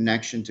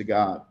connection to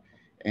God.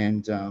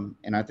 And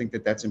I think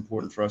that that's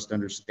important for us to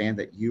understand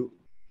that you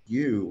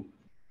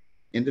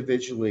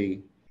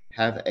individually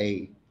have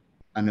a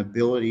an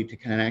ability to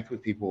connect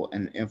with people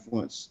and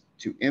influence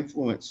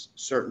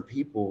certain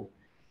people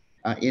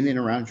in and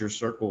around your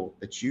circle,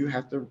 that you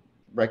have to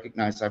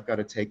recognize, I've got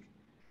to take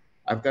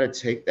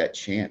that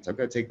chance. I've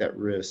got to take that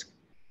risk.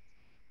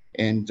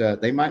 And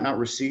they might not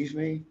receive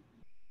me,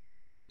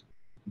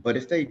 but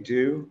if they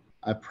do,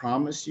 I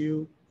promise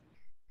you,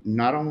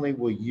 not only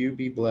will you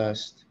be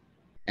blessed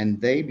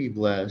and they be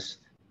blessed,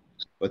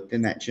 but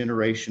then that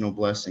generational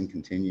blessing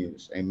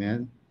continues.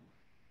 Amen.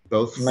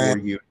 Both Man,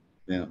 for you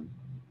and them.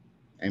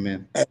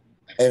 Amen.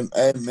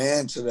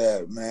 amen to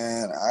that,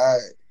 man.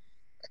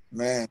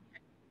 Man,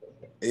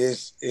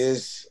 it's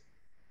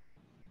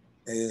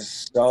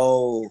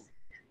so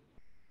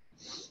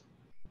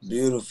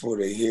beautiful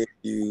to hear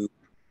you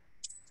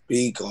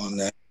speak on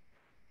that.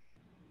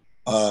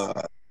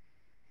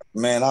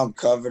 Man, I'm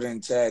covered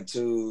in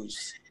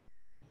tattoos.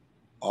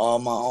 All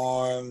my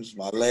arms,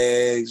 my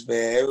legs,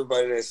 man.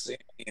 Everybody that's seen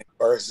me in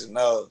person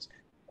knows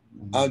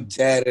I'm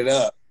tatted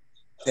up,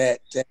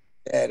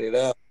 tatted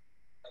up.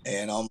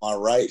 And on my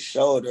right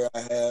shoulder, I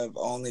have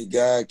 "Only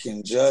God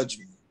Can Judge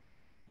Me."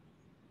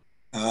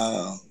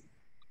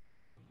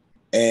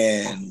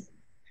 And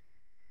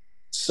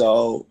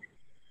so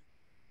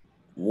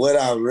what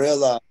I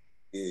realized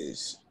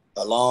is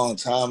a long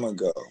time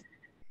ago,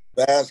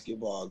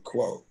 basketball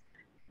quote,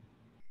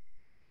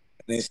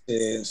 and it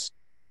says,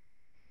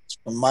 it's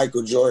from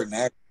Michael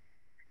Jordan.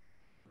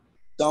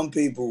 Some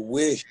people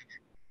wish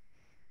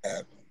it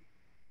happened.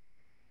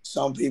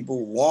 Some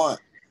people want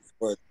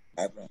for it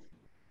to happen.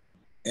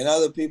 And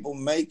other people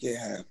make it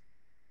happen.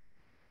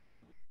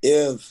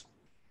 If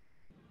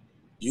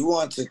you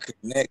want to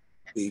connect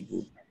with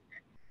people,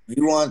 if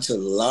you want to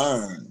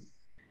learn,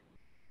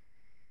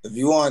 if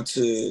you want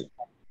to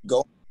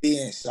go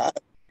be inside,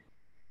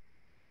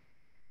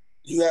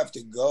 you have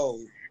to go.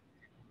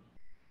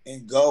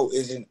 And go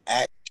is an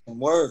action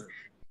word.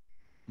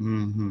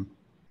 Mm-hmm.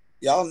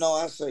 Y'all know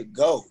I say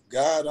go,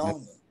 God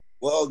only.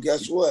 Well,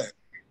 guess what?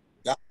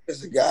 God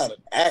is a God of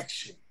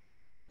action.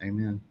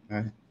 Amen. All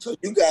right. So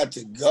you got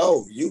to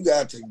go. You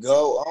got to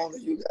go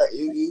only.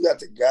 You got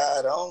to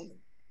God only.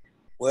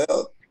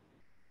 Well,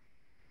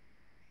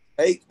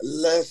 take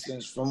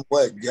lessons from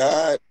what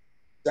God is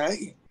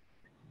saying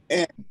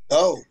and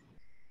go.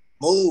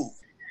 Move.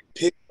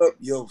 Pick up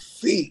your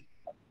feet.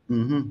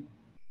 Mm-hmm.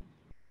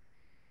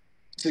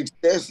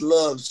 Success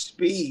loves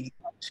speed.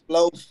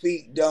 Slow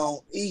feet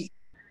don't eat.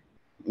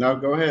 No,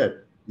 go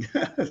ahead.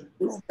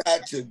 You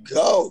got to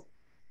go.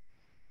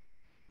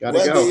 Got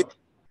to go.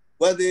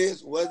 Whether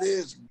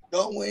it's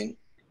going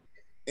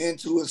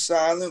into a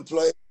silent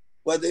place,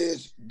 whether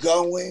it's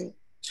going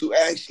to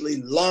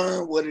actually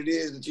learn what it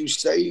is that you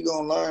say you're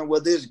gonna learn,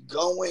 whether it's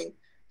going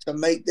to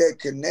make that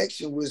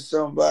connection with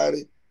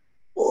somebody.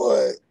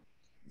 Boy,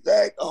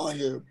 Zach on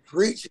here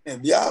preaching.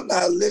 If y'all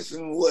not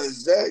listening to what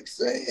Zach's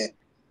saying,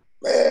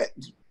 man,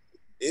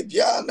 if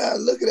y'all not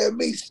looking at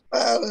me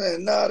smiling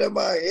and nodding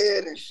my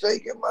head and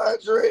shaking my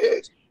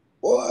dreads,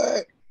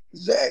 boy,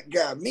 Zach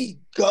got me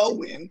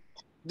going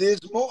this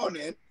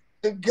morning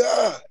to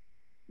God.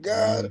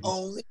 God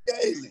only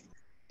daily.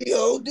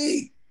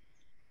 P-O-D.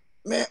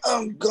 Man,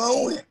 I'm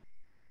going.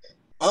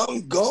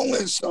 I'm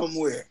going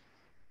somewhere.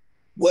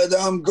 Whether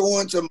I'm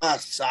going to my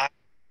side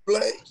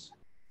place.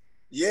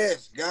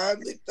 Yes,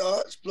 godly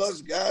thoughts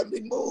plus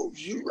godly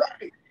moves. You're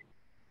right.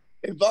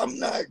 If I'm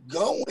not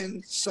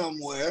going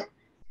somewhere,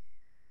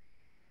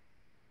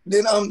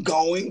 then I'm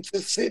going to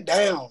sit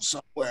down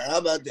somewhere. How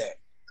about that?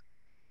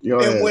 Go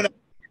And ahead. when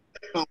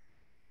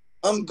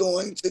I'm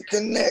going to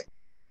connect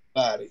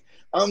body,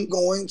 I'm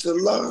going to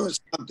learn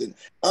something.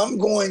 I'm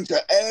going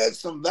to add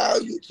some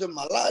value to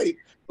my life,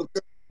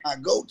 because when I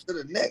go to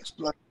the next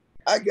place,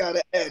 I got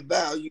to add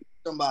value to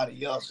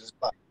somebody else's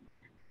life.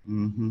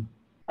 Mm-hmm.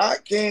 I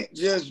can't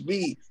just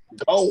be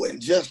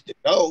going just to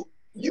go.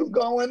 You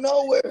going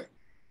nowhere.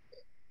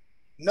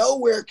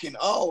 Nowhere can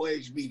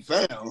always be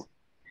found.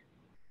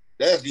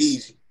 That's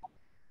easy.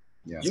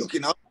 Yeah. You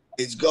can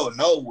always go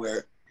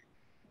nowhere.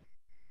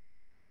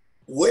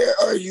 Where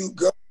are you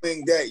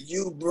going that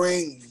you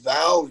bring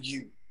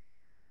value?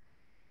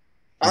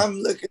 I'm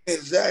looking at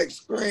Zach's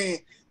screen.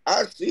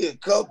 I see a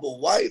couple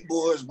white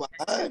boys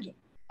behind him.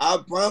 I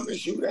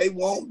promise you they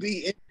won't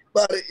be in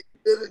by the end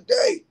of the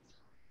day.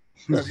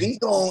 Because he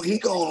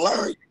gonna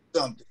learn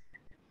something.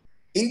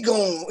 He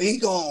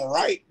gonna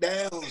write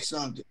down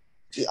something.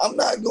 See, I'm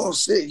not gonna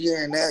sit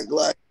here and act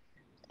like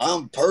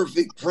I'm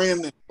perfect,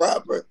 prim, and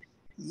proper.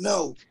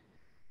 No.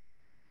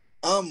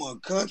 I'm a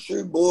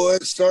country boy,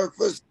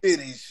 surfer,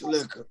 city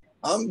slicker.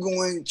 I'm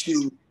going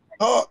to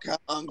talk how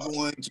I'm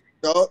going to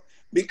talk,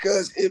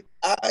 because if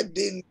I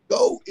didn't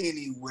go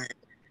anywhere,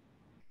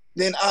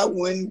 then I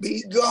wouldn't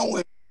be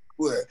going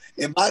anywhere.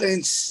 If I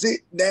didn't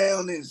sit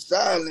down in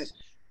silence,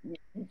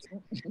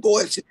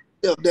 boy, sit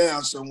yourself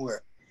down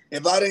somewhere.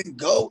 If I didn't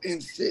go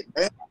and sit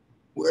down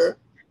where,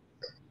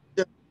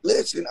 just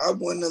listen, I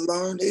wouldn't have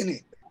learned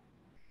anything.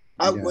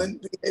 I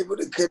wouldn't be able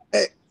to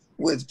connect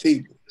with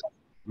people.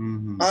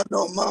 Mm-hmm. I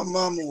know my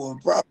mama will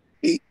probably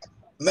be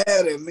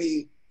mad at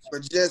me for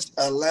just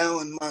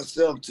allowing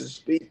myself to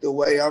speak the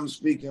way I'm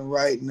speaking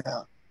right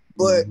now.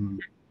 But Mm-hmm.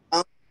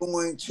 I'm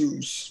going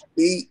to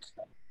speak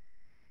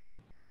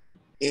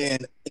in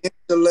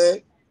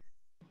intellect,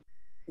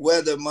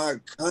 whether my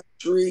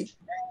country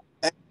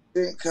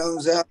accent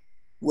comes out,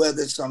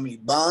 whether some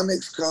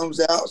ebonics comes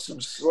out,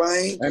 some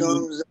slang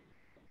comes out,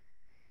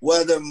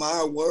 whether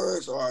my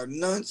words are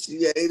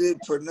enunciated,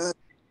 pronounced,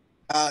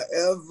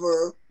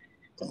 however,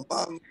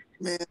 my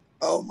man,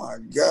 oh my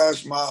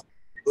gosh, my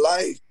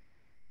life,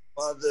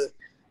 mother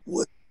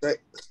would say,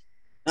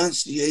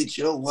 enunciate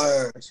your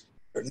words,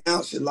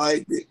 pronounce it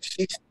like this.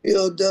 She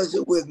still does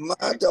it with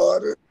my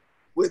daughter,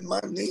 with my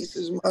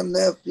nieces, my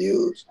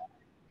nephews.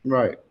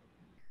 Right.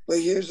 But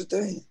here's the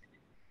thing.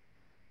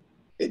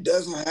 It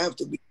doesn't have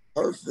to be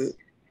perfect.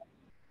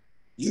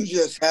 You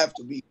just have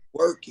to be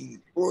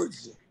working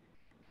towards it.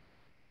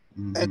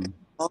 Mm-hmm. And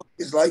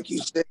it's like you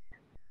said,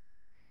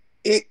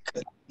 it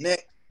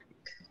connects.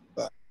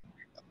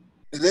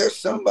 There's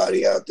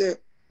somebody out there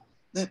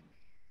that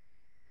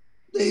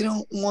they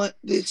don't want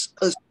this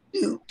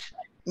astute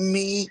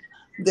me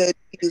that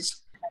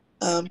is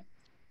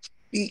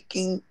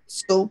speaking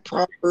so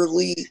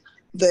properly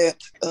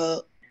that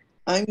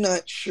I'm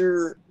not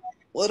sure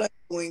what I'm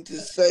going to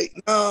say.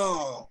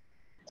 No,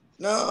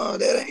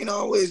 that ain't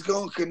always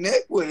going to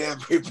connect with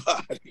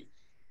everybody.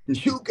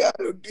 You got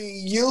to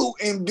be you,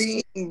 and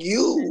being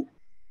you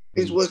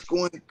is what's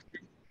going to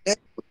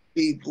connect with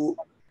people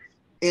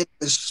in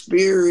the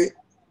spirit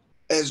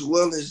as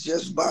well as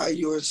just by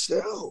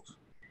yourself.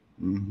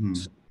 Mm-hmm.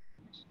 So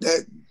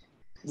that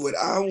what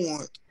I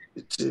want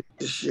to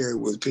share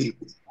with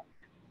people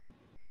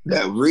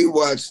that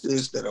rewatch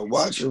this, that are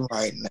watching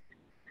right now,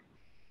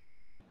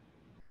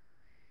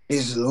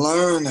 is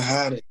learn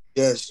how to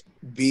just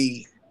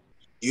be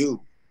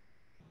you.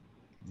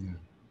 Yeah.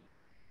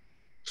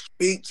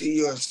 Speak to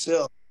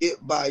yourself,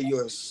 get by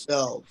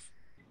yourself,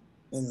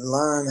 and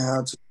learn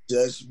how to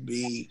just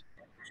be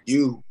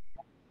you.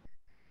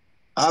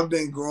 I've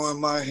been growing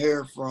my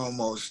hair for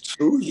almost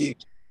 2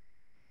 years.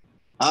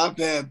 I've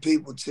had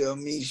people tell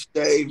me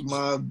shave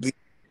my beard.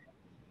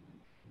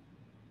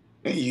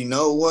 And you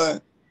know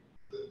what?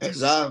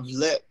 As I've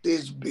let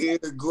this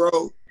beard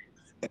grow,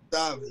 as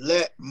I've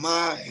let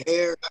my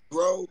hair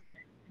grow,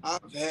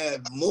 I've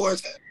had more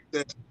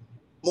success,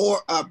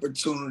 more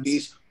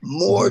opportunities,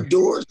 more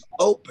doors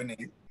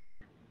opening.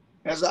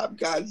 As I've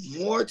got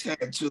more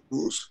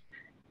tattoos,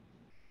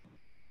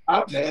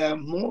 I've had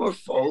more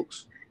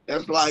folks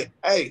that's like,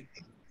 hey,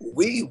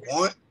 we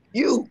want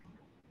you.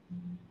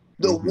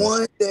 The Mm-hmm.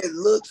 one that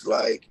looks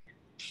like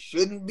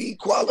shouldn't be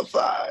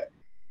qualified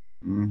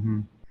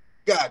Mm-hmm.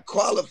 got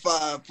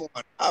qualified for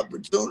an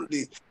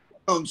opportunity to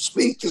come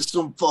speak to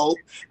some folk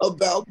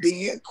about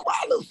being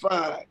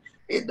qualified.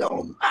 It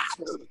don't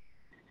matter.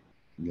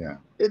 Yeah.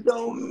 It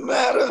don't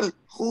matter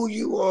who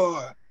you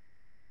are.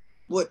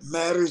 What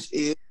matters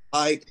is,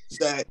 like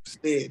Zach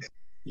said,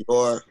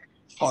 your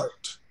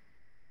heart.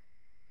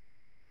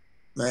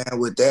 Man,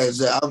 with that,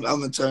 Zach, I'm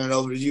going to turn it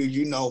over to you.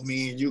 You know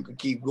me, and you can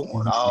keep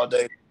going all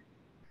day.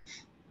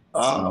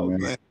 Oh Oh, man.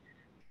 man.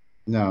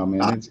 No,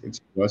 man, I, it's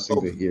a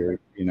blessing to hear,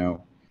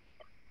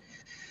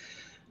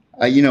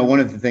 one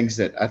of the things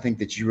that I think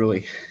that you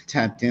really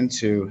tapped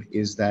into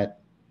is that,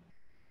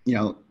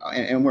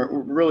 and we're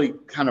really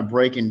kind of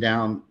breaking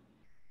down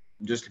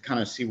just to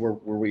kind of see where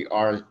we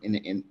are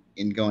in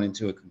going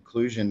into a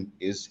conclusion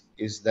is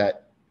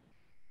that,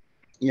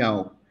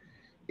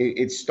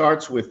 it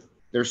starts with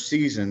there's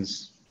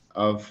seasons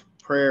of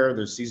prayer,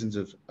 there's seasons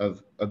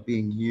of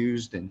being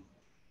used and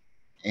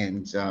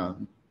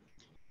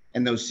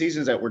and those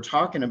seasons that we're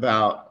talking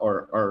about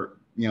are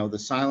the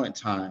silent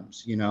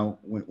times,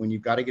 when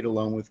you've got to get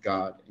alone with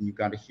God and you've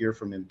got to hear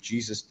from him.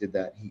 Jesus did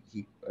that.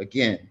 He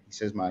again, he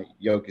says, my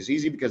yoke is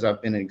easy because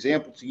I've been an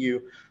example to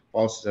you.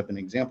 Paul says, I've been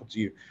an example to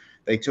you.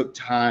 They took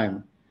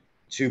time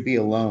to be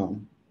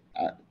alone.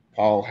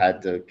 Paul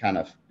had to kind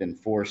of been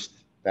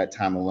forced that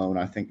time alone,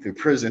 I think, through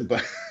prison,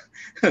 but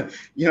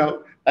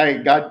hey,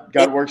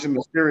 God works in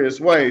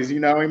mysterious ways. He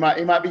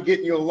might be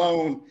getting you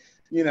alone,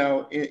 in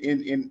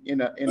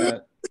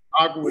a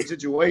awkward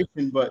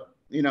situation, but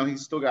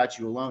he's still got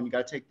you alone. You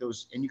got to take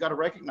those, and you got to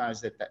recognize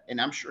that. And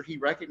I'm sure he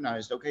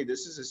recognized, okay,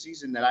 this is a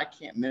season that I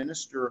can't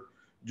minister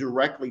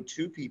directly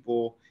to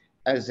people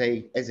as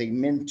a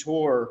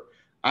mentor.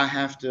 I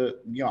have to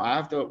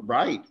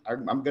write.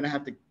 I'm going to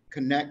have to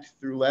connect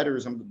through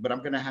letters, but I'm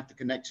going to have to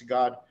connect to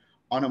God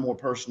on a more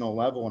personal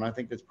level. And I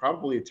think that's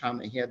probably a time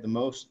that he had the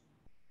most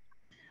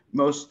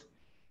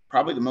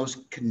probably the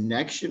most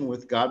connection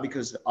with God,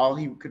 because all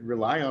he could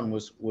rely on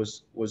was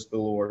the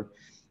Lord.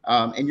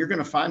 And you're going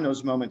to find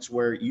those moments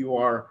where you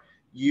are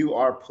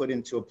put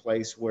into a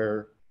place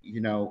where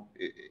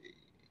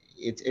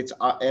it's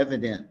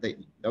evident that,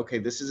 okay,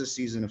 this is a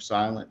season of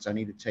silence. I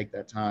need to take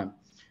that time.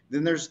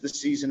 Then there's the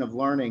season of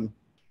learning,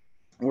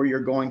 where you're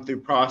going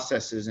through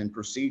processes and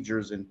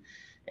procedures and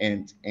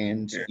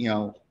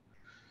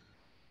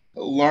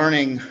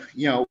learning,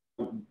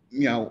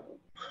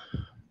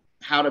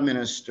 how to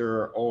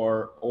minister,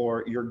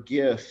 or your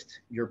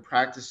gift, you're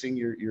practicing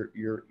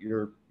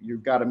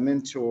you've got a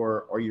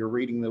mentor, or you're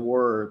reading the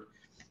word,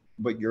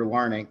 but you're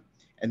learning.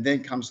 And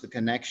then comes the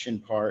connection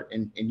part.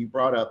 And you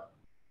brought up,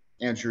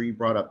 Andrew, you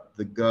brought up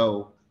the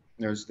go.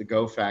 There's the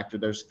go factor.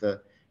 There's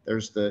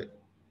the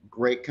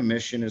Great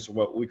Commission is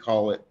what we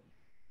call it,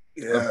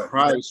 of Yeah.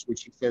 Christ,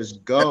 which he says,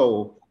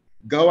 go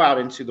out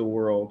into the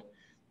world,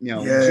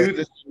 Yeah. do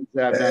the things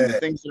that I've done, the Yeah.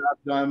 things that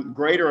I've done,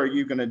 greater are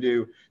you going to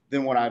do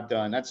than what I've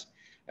done.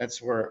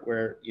 That's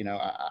where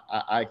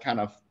I kind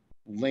of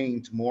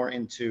leaned more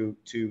into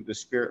the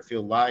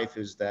spirit-filled life,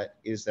 is that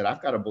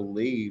I've got to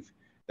believe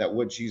that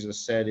what Jesus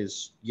said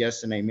is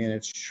yes and amen.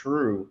 It's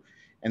true.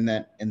 And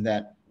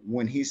that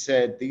when he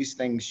said these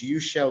things you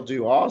shall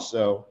do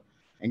also,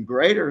 and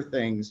greater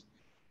things,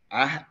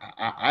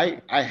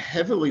 I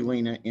heavily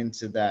lean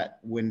into that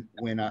when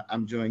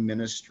I'm doing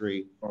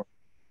ministry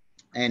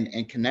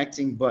and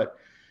connecting. But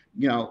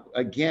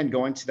again,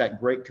 going to that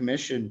Great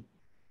Commission,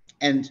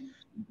 and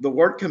the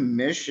word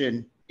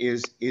commission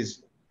is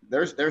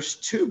there's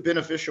two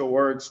beneficial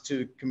words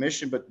to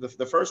commission, but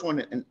the first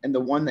one, and the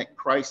one that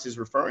Christ is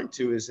referring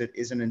to, is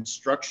an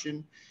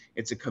instruction.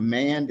 It's a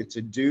command. It's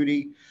a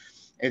duty.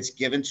 It's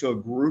given to a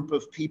group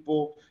of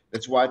people.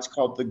 That's why it's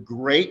called the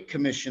Great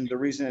Commission. The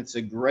reason it's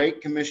a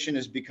Great Commission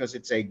is because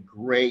it's a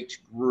great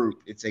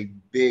group. It's a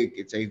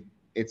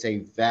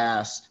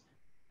vast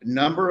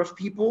number of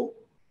people,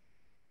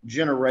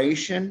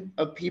 generation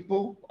of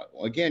people.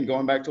 Again,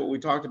 going back to what we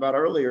talked about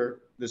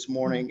earlier this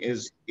morning,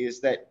 is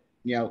that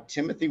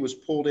Timothy was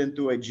pulled in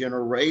through a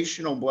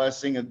generational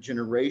blessing, a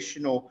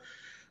generational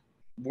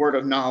word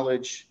of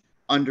knowledge,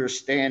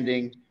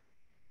 understanding,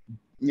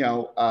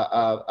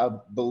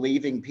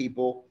 believing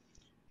people.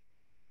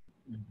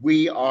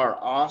 We are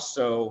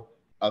also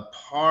a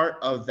part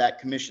of that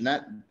commission.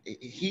 That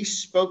he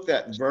spoke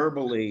that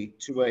verbally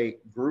to a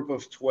group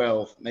of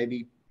 12,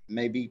 maybe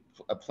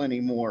a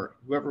plenty more,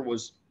 whoever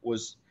was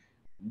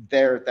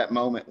there at that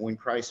moment when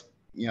Christ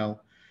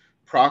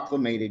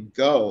proclamated,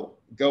 go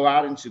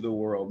out into the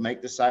world,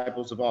 make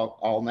disciples of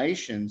all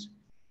nations.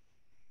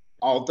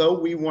 Although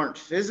we weren't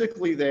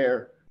physically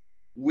there,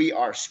 we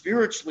are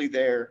spiritually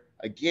there.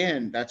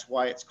 Again, that's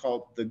why it's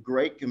called the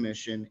Great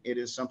Commission. It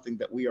is something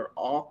that we are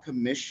all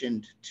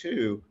commissioned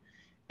to,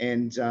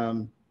 and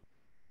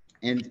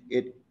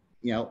it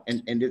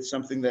and it's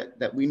something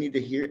that we need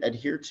to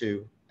adhere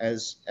to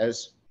as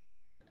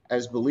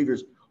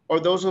believers, or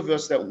those of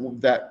us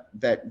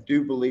that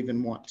do believe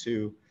and want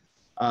to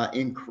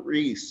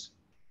increase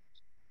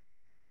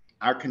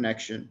our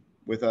connection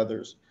with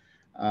others.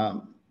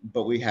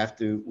 But we have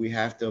to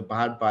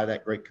abide by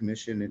that Great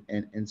Commission,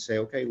 and say,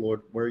 okay,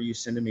 Lord, where are you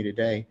sending me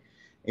today?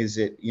 Is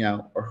it,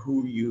 or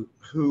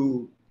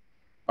who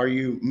are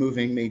you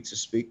moving me to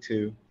speak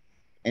to,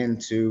 and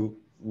to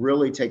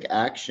really take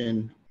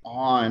action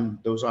on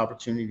those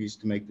opportunities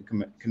to make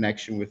the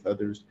connection with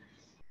others.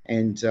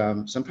 And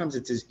sometimes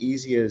it's as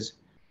easy as,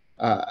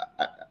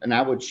 and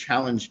I would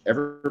challenge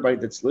everybody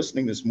that's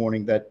listening this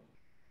morning, that,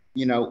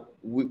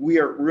 we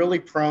are really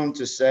prone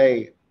to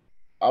say,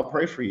 I'll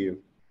pray for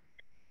you.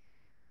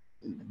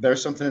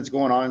 There's something that's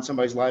going on in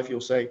somebody's life.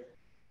 You'll say,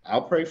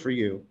 I'll pray for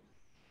you.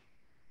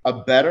 A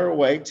better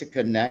way to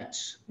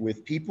connect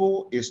with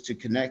people is to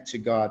connect to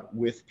God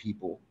with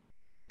people,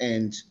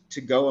 and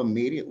to go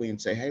immediately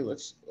and say, hey,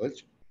 let's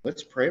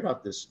pray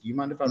about this. Do you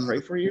mind if I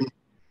pray for you?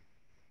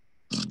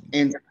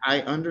 And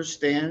I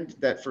understand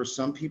that for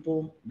some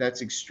people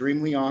that's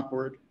extremely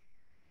awkward,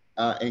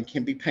 and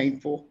can be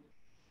painful.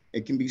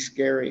 It can be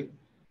scary,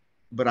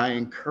 but I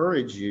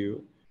encourage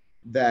you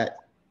that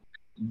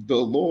the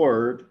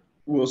Lord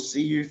will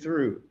see you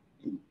through.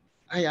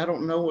 I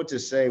don't know what to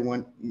say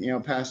when,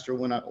 Pastor,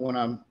 when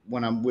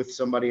I'm with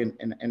somebody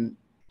and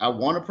I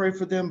want to pray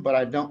for them, but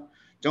I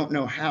don't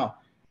know how.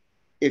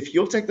 If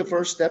you'll take the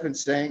first step in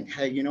saying,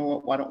 hey, you know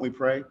what, why don't we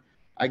pray?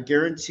 I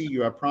guarantee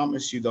you, I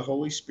promise you, the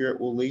Holy Spirit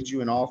will lead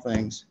you in all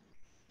things.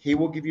 He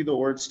will give you the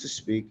words to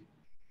speak.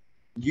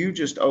 You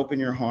just open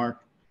your heart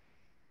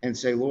and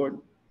say, Lord,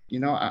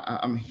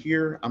 I'm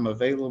here, I'm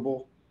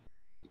available.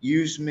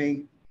 Use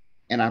me.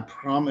 And I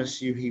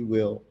promise you he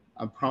will.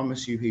 I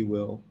promise you he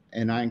will.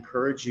 And I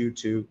encourage you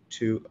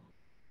to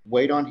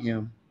wait on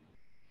him,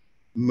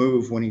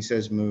 move when he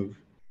says move.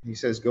 He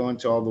says, go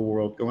into all the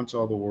world, go into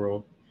all the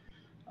world.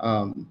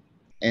 And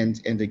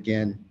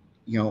again,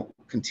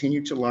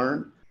 continue to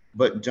learn,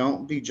 but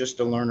don't be just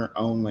a learner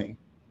only.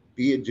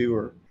 Be a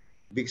doer.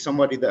 Be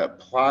somebody that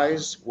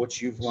applies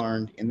what you've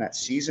learned in that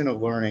season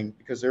of learning,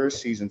 because there are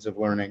seasons of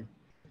learning.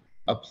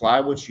 Apply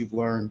what you've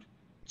learned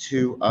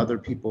to other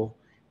people,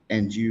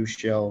 and you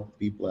shall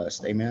be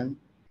blessed. Amen.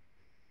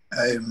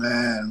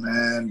 Amen,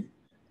 man.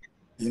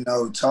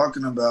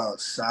 Talking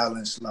about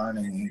silence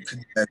learning and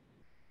connect,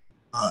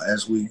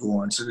 as we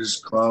go into this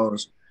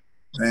close,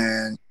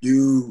 man,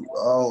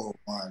 oh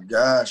my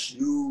gosh,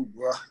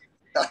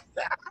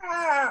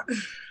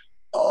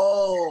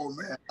 oh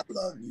man, I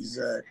love you,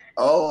 Zach.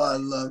 Oh, I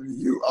love you.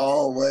 You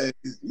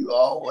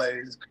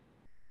always,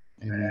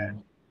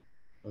 Amen.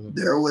 man.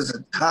 There was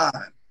a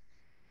time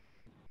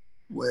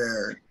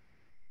where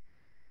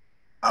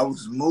I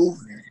was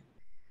moving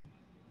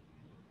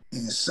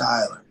in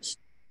silence.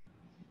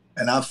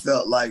 And I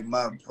felt like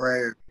my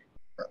prayers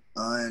were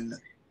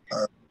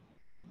unheard.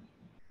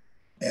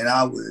 And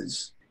I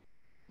was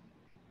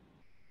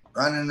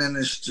running in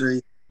the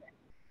street,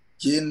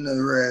 getting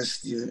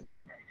arrested,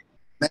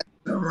 messing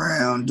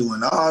around,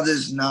 doing all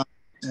this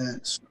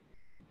nonsense.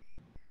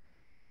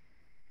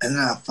 And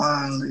then I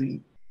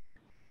finally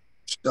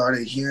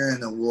started hearing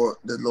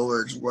the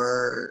Lord's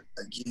word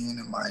again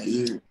in my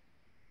ear.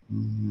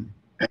 Mm-hmm.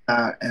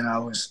 And I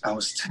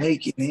was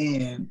taking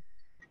in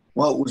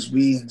what was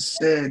being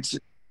said to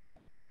me.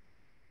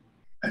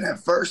 And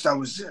at first I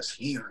was just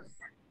hearing.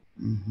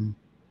 Mm-hmm.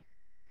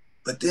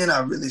 But then I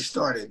really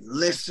started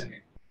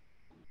listening.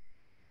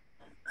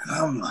 And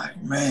I'm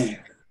like, man,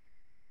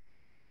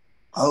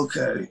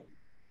 okay.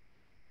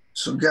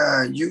 So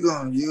God, you're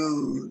gonna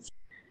use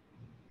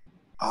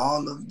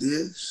all of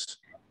this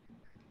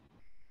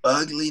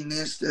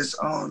ugliness that's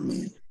on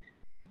me,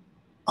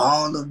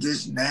 all of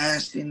this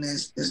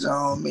nastiness that's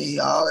on me,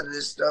 all of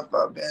this stuff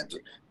I've been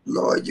through.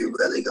 Lord, you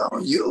really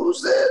gonna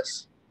use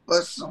this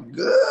for some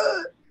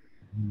good?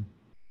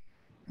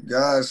 Mm-hmm.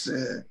 God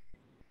said,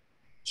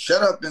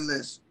 shut up and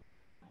listen.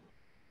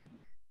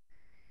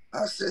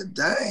 I said,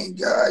 dang,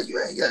 God,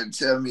 you ain't got to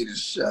tell me to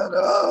shut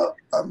up.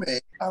 I mean,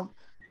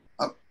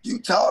 you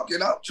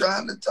talking, I'm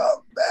trying to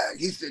talk back.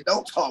 He said,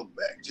 don't talk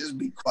back, just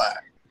be quiet,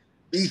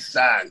 be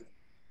silent.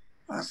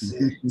 I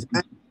said,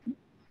 dang,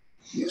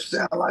 you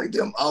sound like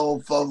them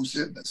old folks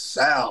in the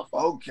South.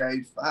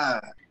 Okay,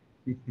 fine.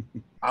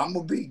 I'm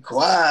going to be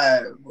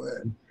quiet,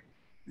 but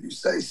if you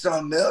say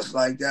something else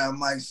like that, I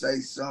might say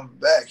something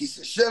back. He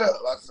said, shut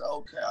up. I said,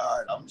 okay, all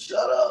right, I'm going to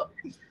shut up.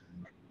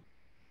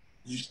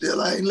 You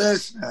still ain't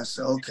listening? I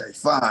said, okay,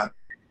 fine.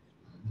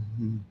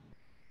 Mm-hmm.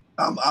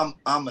 I'm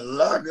gonna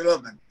lock it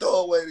up and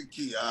throw away the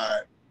key. All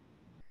right.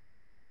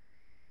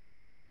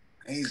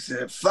 And he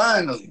said,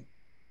 finally,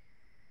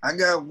 I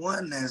got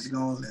one that's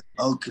gonna live.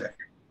 Okay.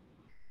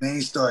 Then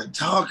he started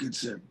talking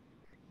to me.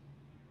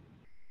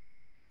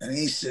 And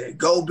he said,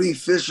 go be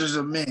fishers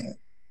of men.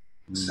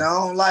 Mm-hmm. So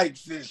I don't like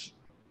fishing.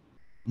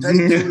 Take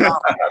too long.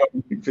 I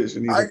don't be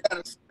fishing either. I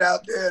gotta sit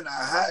out there in the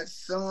hot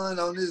sun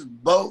on this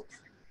boat.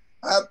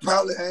 I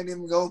probably ain't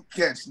even gonna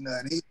catch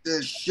nothing. He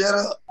said, shut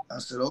up. I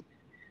said, okay.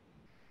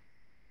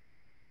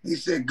 He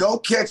said, go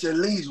catch at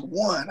least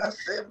one. I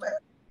said, man,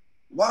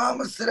 why I'm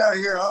gonna sit out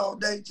here all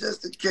day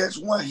just to catch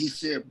one? He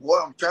said, boy,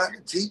 I'm trying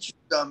to teach you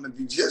something. If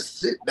you just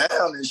sit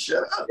down and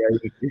shut up.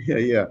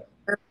 Yeah.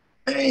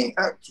 Hey,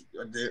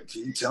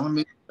 you telling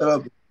me to shut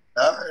up?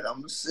 All right, I'm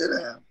gonna sit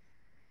down.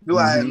 Do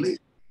I at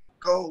least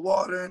cold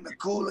water in the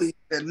cooler? He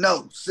said,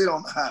 no, sit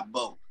on the hot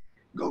boat.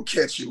 Go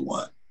catch you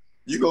one.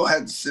 You're gonna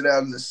have to sit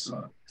out in the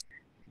sun.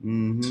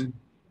 Mm-hmm.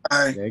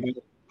 All right. Yeah,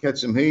 catch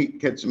some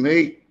heat.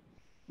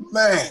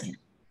 Man,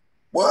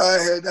 boy, I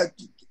had that.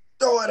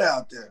 Throw it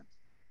out there.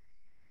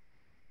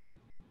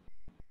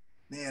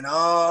 Then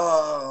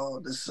all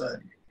of a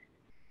sudden,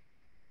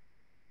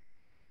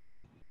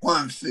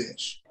 one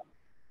fish.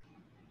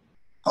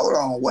 Hold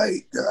on,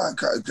 wait. I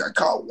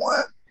caught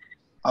one.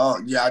 Oh,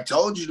 yeah, I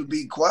told you to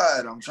be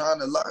quiet. I'm trying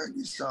to learn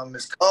you something.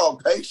 It's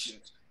called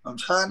patience. I'm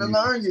trying to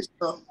learn you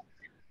something.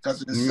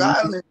 Because in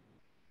silence,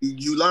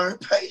 you learn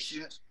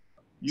patience.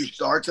 You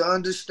start to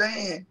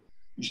understand.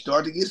 You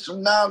start to get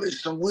some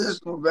knowledge, some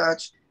wisdom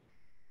about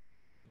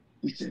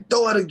you. He said,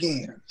 throw it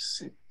again. I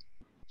said,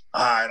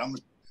 all right, I'm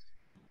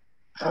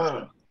going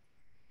to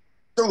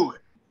do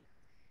it.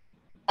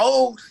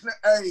 Oh,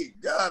 hey,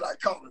 God, I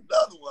caught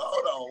another one.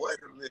 Hold on, wait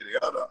a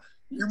minute. Hold on.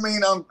 You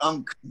mean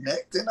I'm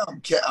connecting?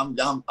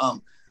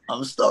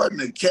 I'm starting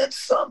to catch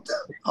something.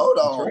 Hold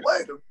on,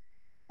 right.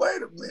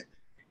 wait a minute.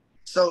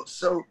 So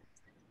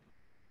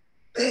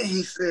then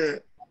he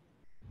said,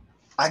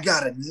 I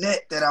got a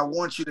net that I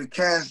want you to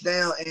cast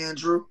down,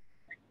 Andrew.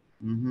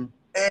 Mm-hmm.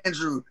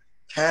 Andrew,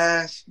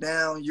 cast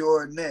down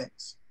your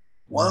nets.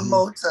 One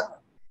more time.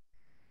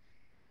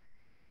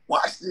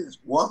 Watch this.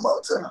 One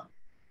more time.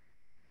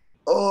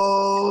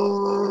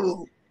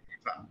 Oh,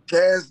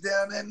 cast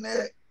down that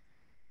net.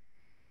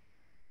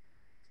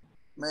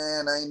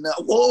 Man, ain't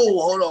not. Whoa,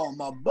 hold on.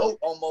 My boat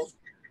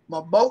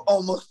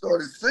almost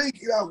started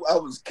sinking. I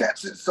was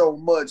catching so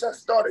much. I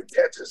started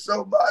catching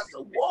so much. I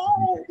said,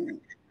 whoa.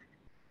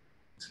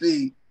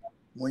 See,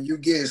 when you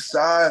get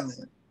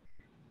silent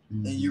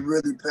and you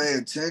really pay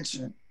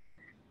attention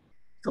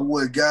to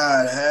what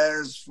God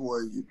has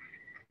for you,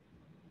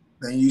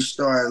 then you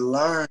start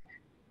learning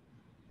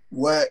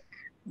what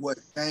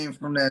came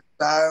from that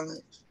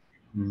silence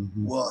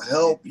will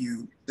help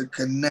you to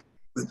connect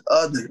with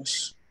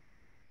others.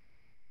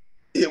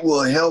 It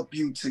will help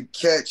you to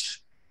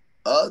catch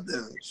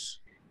others.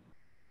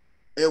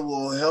 It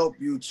will help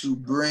you to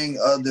bring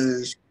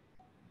others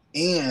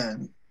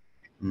in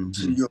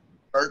to your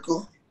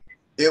circle.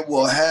 It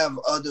will have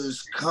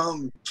others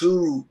come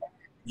to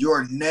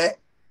your net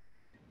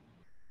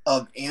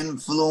of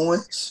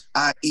influence,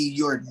 i.e.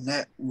 your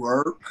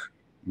network.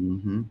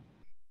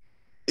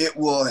 It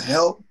will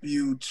help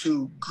you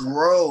to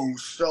grow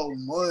so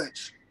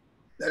much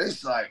that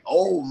it's like,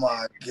 oh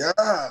my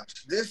gosh,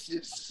 this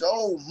is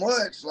so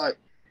much. Like,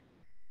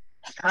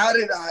 how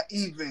did I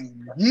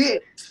even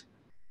get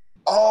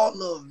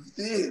all of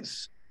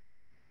this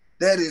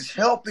that is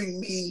helping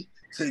me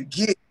to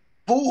get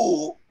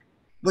full,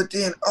 but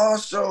then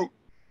also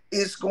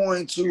it's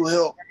going to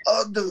help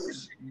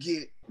others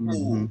get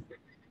full.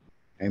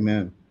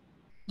 Amen.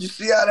 You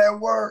see how that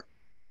works?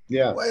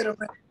 Yeah. Wait a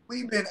minute.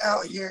 We've been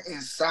out here in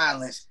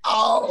silence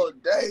all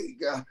day,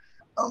 God.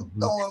 I'm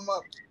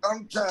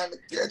trying to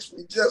catch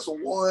me just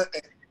one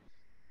and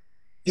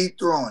keep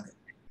throwing it.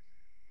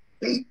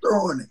 Keep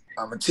throwing it.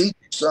 I'm gonna teach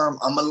you something.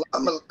 I'm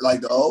a,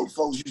 like the old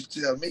folks used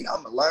to tell me,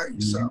 I'm gonna learn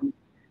you something.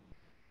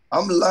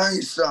 I'm gonna learn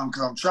you something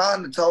because I'm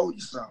trying to tell you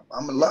something.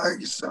 I'm gonna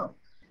learn you something.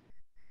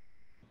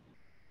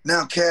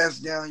 Now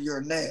cast down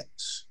your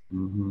nets.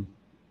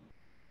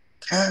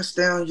 Cast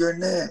down your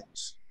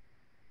nets.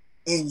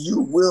 And you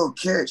will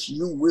catch,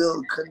 you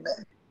will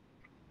connect.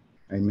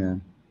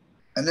 Amen.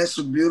 And that's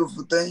a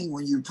beautiful thing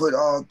when you put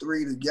all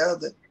three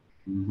together.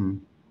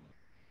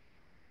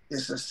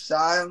 It's a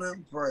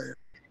silent prayer.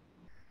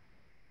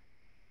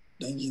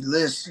 Then you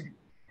listen.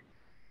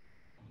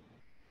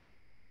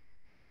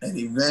 And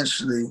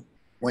eventually,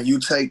 when you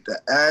take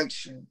the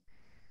action,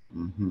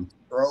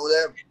 throw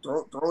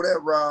that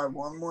rod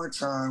one more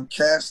time,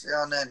 cast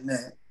down that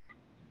net.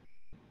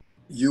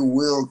 You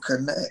will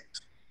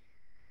connect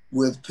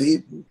with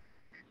people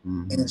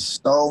in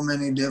so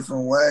many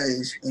different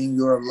ways in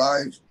your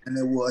life, and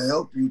it will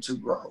help you to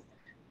grow.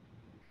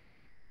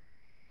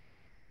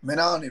 Man,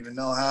 I don't even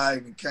know how I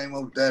even came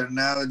up with that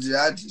analogy.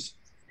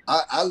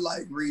 I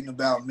like reading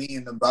about me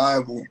in the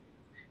Bible.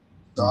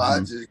 So I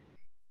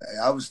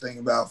was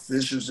thinking about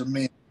fishers of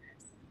men.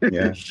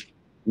 Yeah.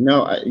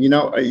 No,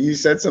 you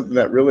said something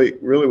that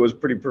really was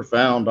pretty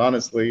profound.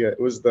 Honestly, it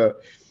was the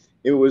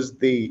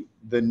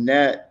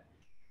net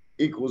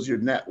equals your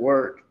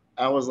network.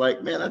 I was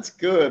like, man, that's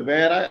good,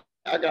 man.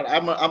 I'm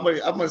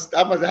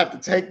gonna have to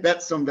take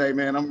that someday,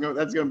 man.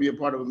 That's gonna be a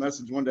part of a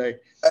message one day.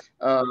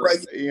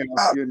 Right. Your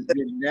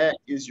net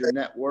is your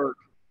network,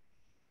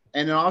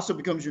 and it also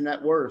becomes your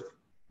net worth.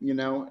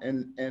 Or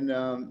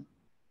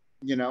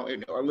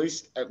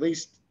at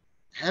least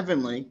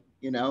heavenly.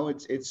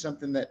 It's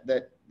something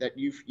that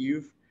you've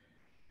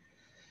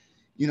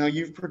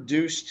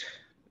produced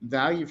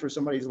value for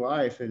somebody's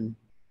life, and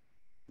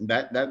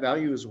that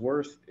value is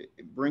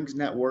it brings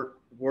network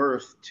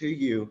worth to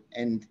you,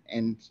 and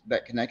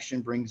that connection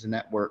brings a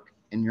network.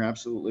 And you're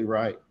absolutely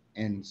right,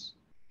 and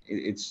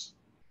it's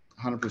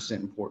 100%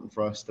 important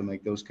for us to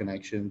make those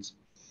connections,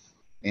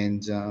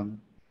 and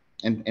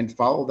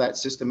follow that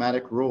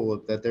systematic rule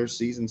of that there's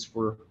seasons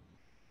for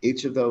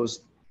each of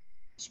those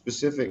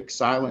specific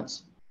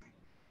silence,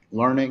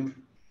 learning,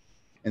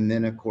 and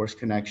then of course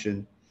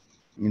connection.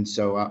 And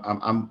so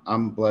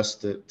I'm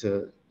blessed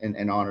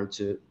and honored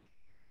to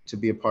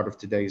be a part of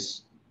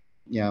today's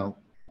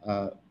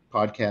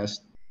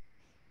podcast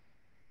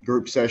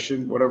group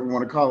session, whatever you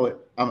want to call it.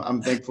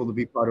 I'm thankful to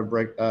be part of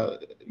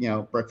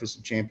Breakfast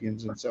of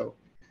Champions, and so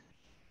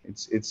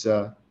it's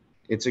a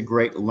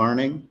great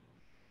learning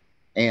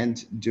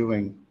and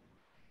doing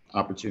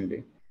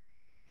opportunity.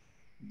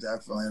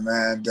 Definitely,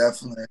 man.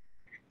 Definitely.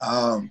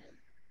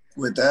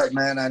 With that,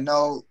 man, I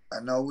know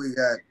we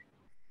got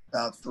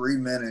about 3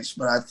 minutes,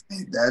 but I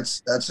think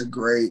that's a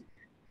great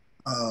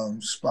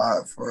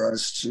spot for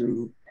us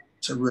to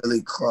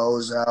really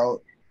close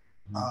out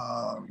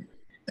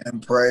in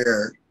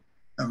prayer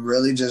and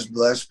really just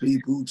bless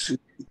people to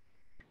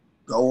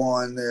go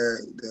on their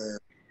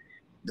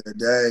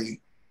day.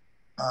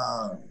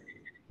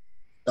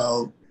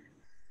 So,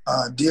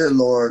 dear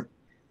Lord,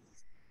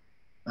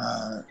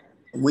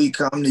 we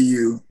come to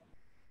you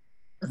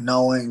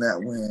knowing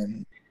that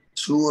when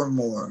two or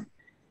more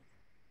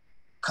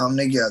come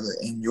together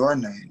in your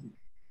name,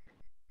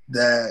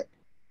 that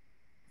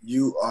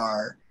you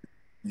are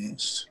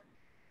midst.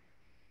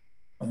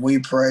 And we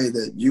pray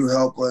that you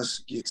help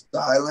us get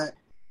silent,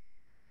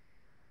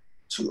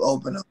 to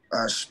open up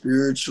our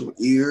spiritual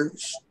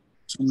ears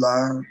to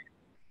learn,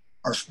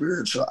 our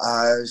spiritual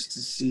eyes to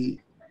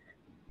see,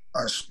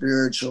 our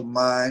spiritual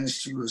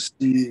minds to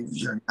receive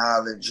your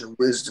knowledge, your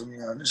wisdom,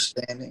 your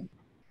understanding,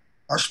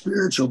 our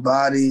spiritual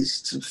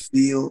bodies to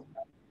feel,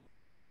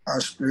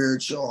 our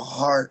spiritual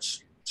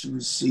hearts to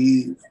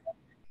receive,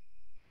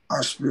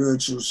 our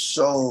spiritual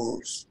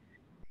souls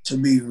to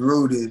be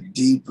rooted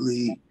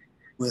deeply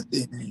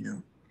within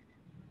you.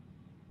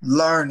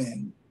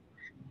 Learning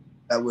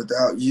that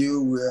without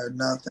you, we are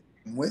nothing.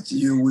 With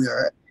you, we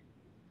are.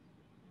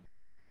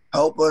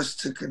 Help us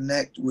to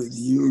connect with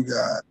you,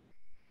 God,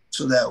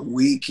 so that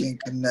we can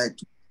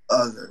connect with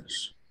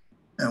others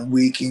and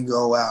we can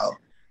go out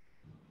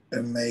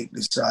and make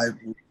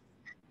disciples.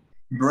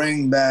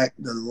 Bring back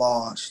the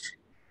lost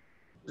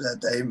so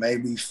that they may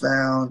be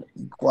found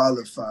and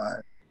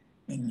qualified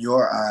in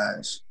your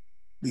eyes,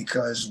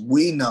 because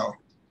we know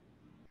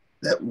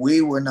that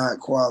we were not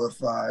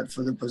qualified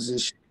for the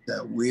position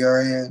that we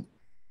are in,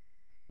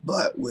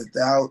 but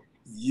without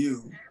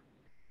you,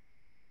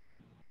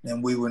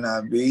 then we will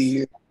not be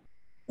here.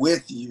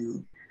 With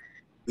you,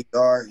 We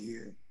are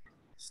here.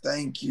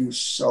 Thank you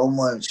so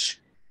much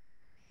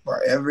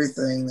for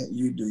everything that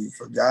you do,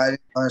 for guiding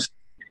us,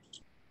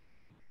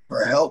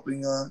 for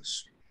helping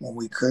us when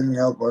we couldn't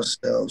help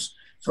ourselves,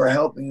 for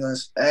helping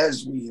us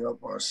as we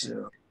help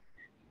ourselves,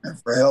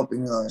 and for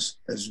helping us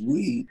as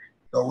we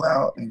go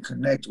out and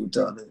connect with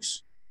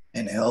others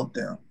and help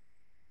them.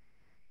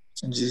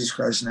 In Jesus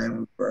Christ's name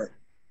we pray.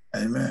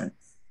 Amen.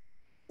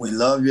 We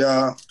love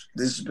y'all.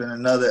 This has been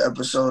another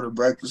episode of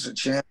Breakfast of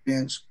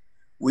Champions.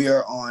 We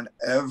are on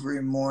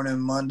every morning,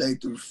 Monday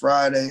through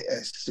Friday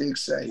at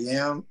 6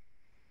 a.m.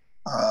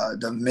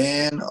 The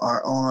men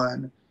are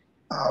on.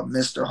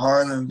 Mr.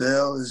 Harlan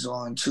Bell is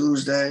on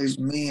Tuesdays.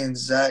 Me and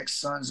Zach,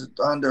 Sons of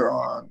Thunder,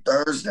 are on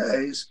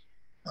Thursdays.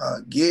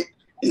 Get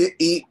it,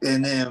 eat,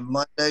 and then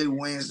Monday,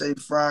 Wednesday,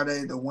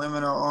 Friday, the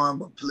women are on.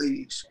 But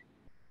please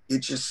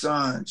get your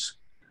sons,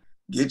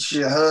 get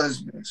your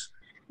husbands,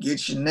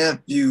 get your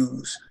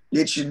nephews,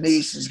 get your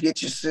nieces,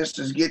 get your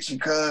sisters, get your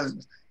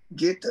cousins.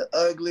 Get the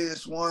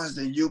ugliest ones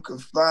that you can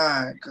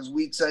find, because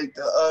we take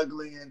the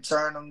ugly and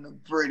turn them to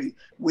pretty.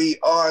 We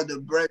are the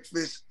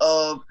Breakfast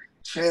of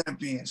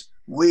Champions.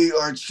 We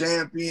are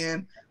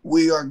champion.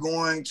 We are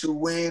going to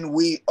win.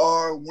 We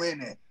are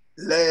winning.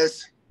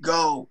 Let's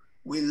go.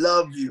 We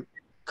love you.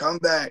 Come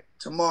back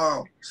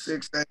tomorrow,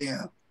 6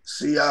 a.m.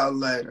 See y'all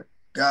later.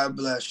 God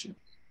bless you.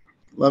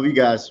 Love you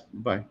guys.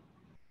 Bye.